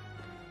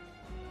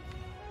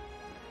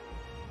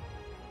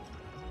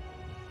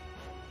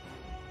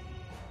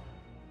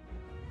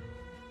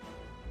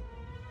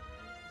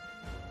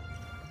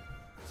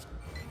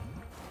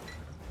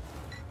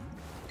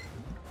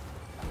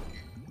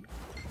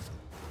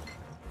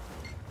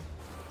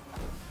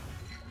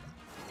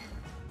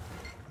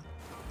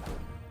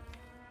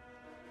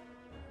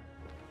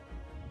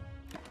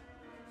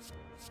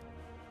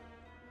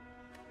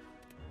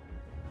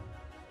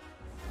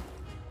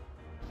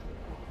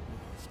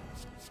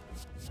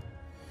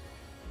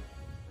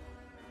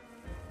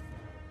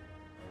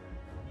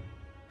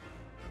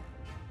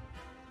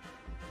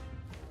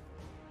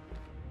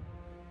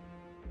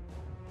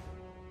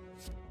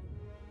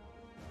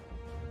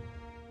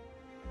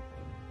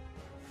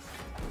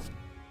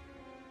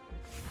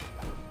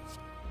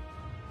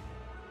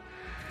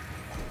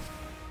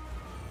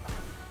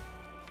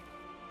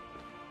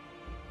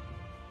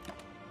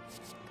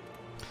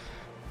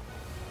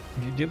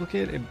 If you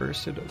duplicate a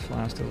bursted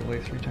Flask, does it lay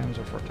 3 times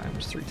or 4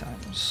 times? 3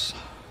 times.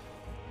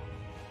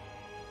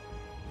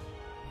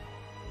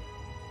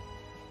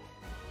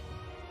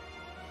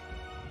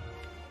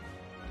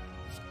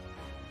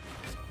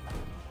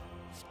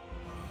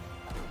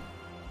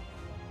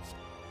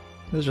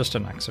 This is just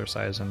an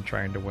exercise in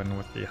trying to win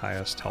with the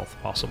highest health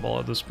possible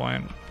at this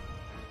point.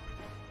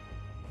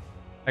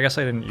 I guess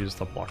I didn't use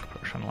the block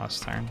potion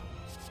last turn.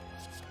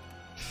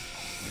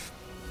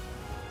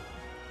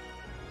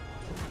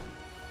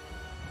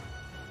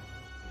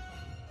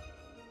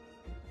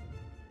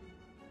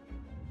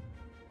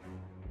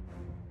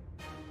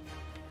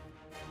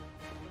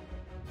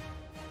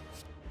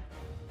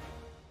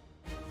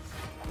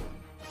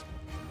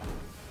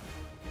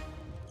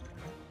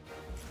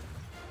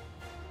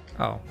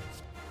 Oh.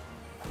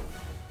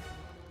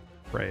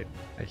 Right,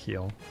 I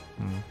heal.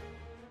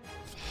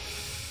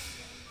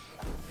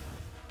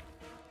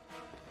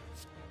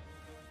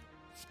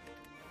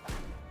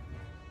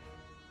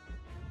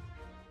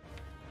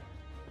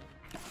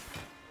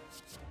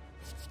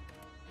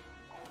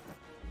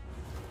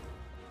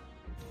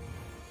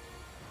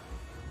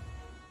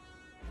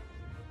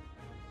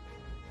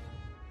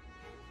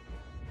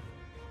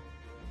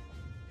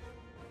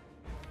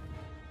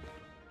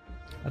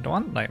 I don't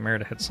want Nightmare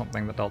to hit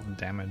something that dealt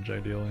damage,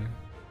 ideally.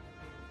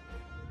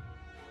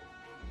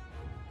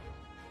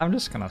 I'm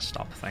just gonna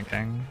stop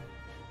thinking.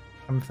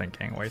 I'm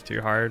thinking way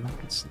too hard.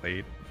 It's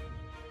late.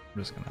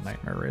 I'm just gonna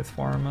Nightmare Wraith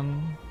form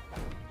and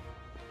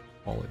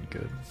call it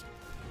good.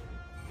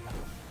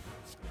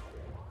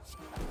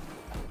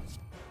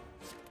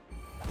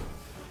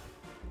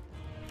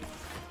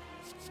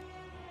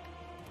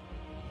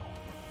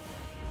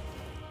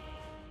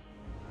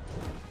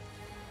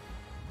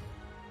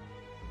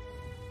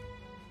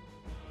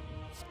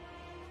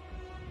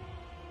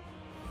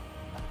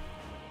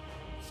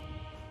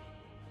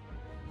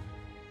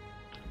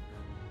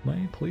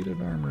 My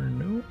plated armor,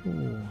 no.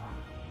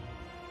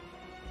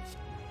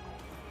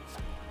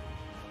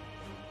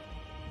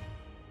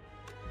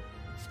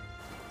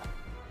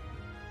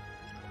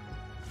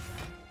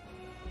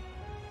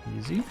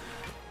 Easy.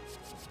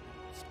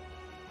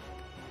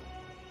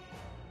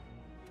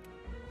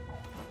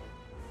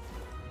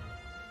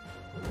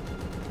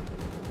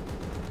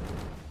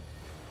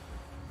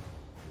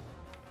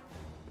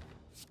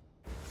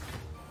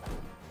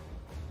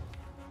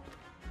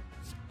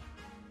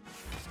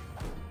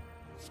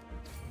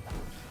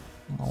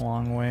 A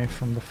long way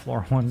from the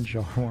floor 1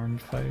 Jorworm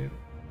fight.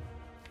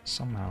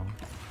 Somehow.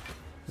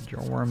 The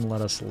Jorworm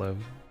let us live.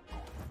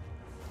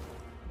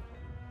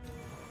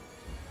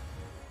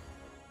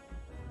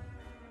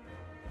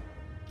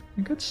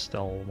 I could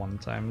still 1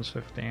 times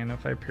 15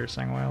 if I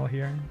Piercing Wail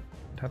here.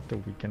 I'd have to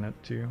weaken it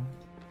too.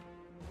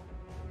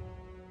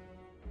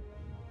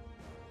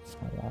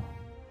 Oh well.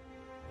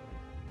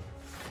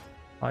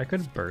 I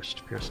could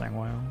burst Piercing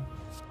Wail.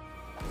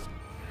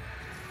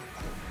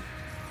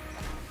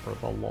 For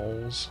the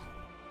lulz.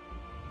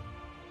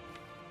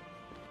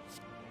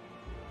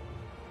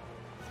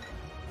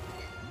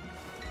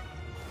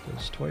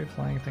 Does toy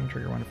flying thing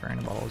trigger when Fairy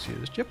Ball is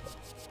used? Yep.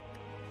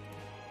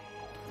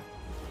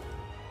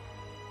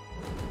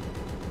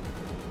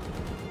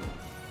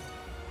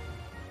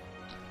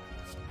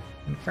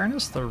 In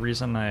fairness, the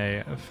reason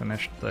I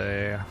finished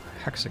the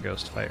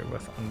Hexaghost fight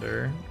with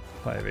under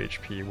 5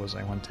 HP was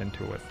I went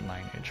into it with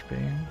 9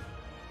 HP.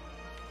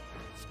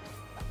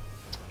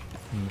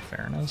 In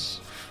fairness.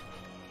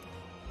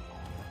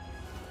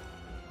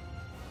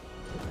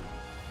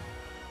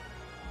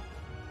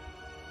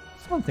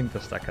 I don't think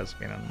this deck has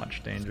been in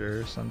much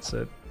danger since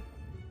it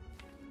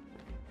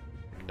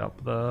picked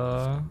up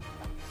the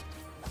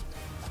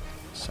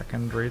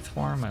second Wraith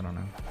form. I don't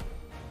know.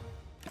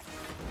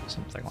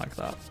 Something like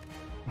that.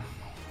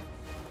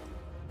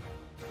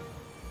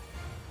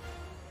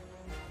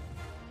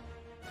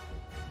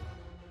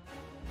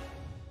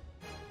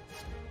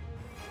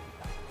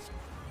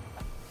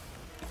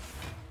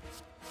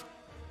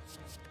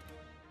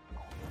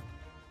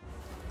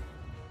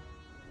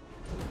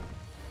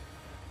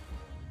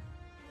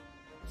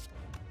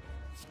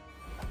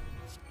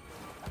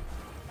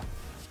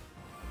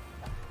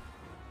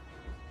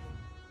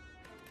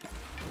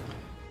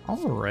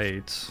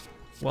 Alright.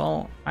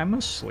 Well, I'm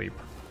asleep,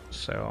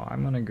 so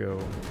I'm gonna go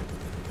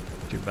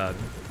to bed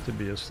to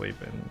be asleep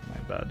in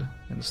my bed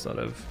instead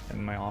of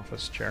in my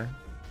office chair.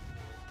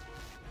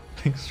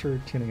 Thanks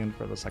for tuning in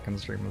for the second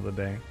stream of the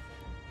day.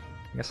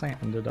 I guess I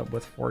ended up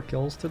with 4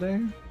 kills today.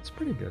 It's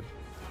pretty good.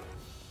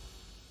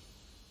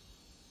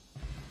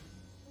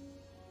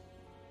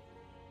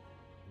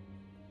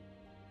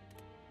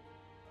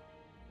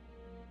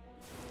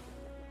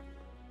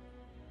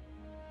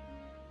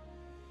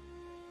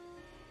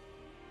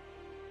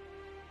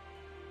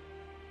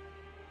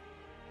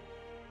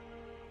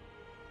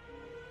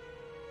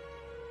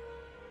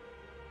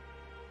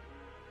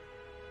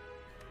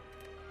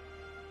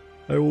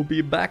 I will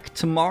be back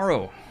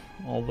tomorrow,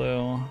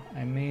 although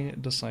I may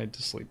decide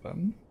to sleep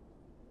in.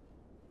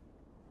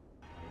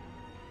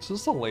 This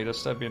is the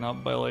latest I've been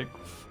up by like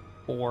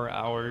 4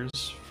 hours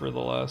for the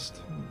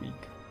last week.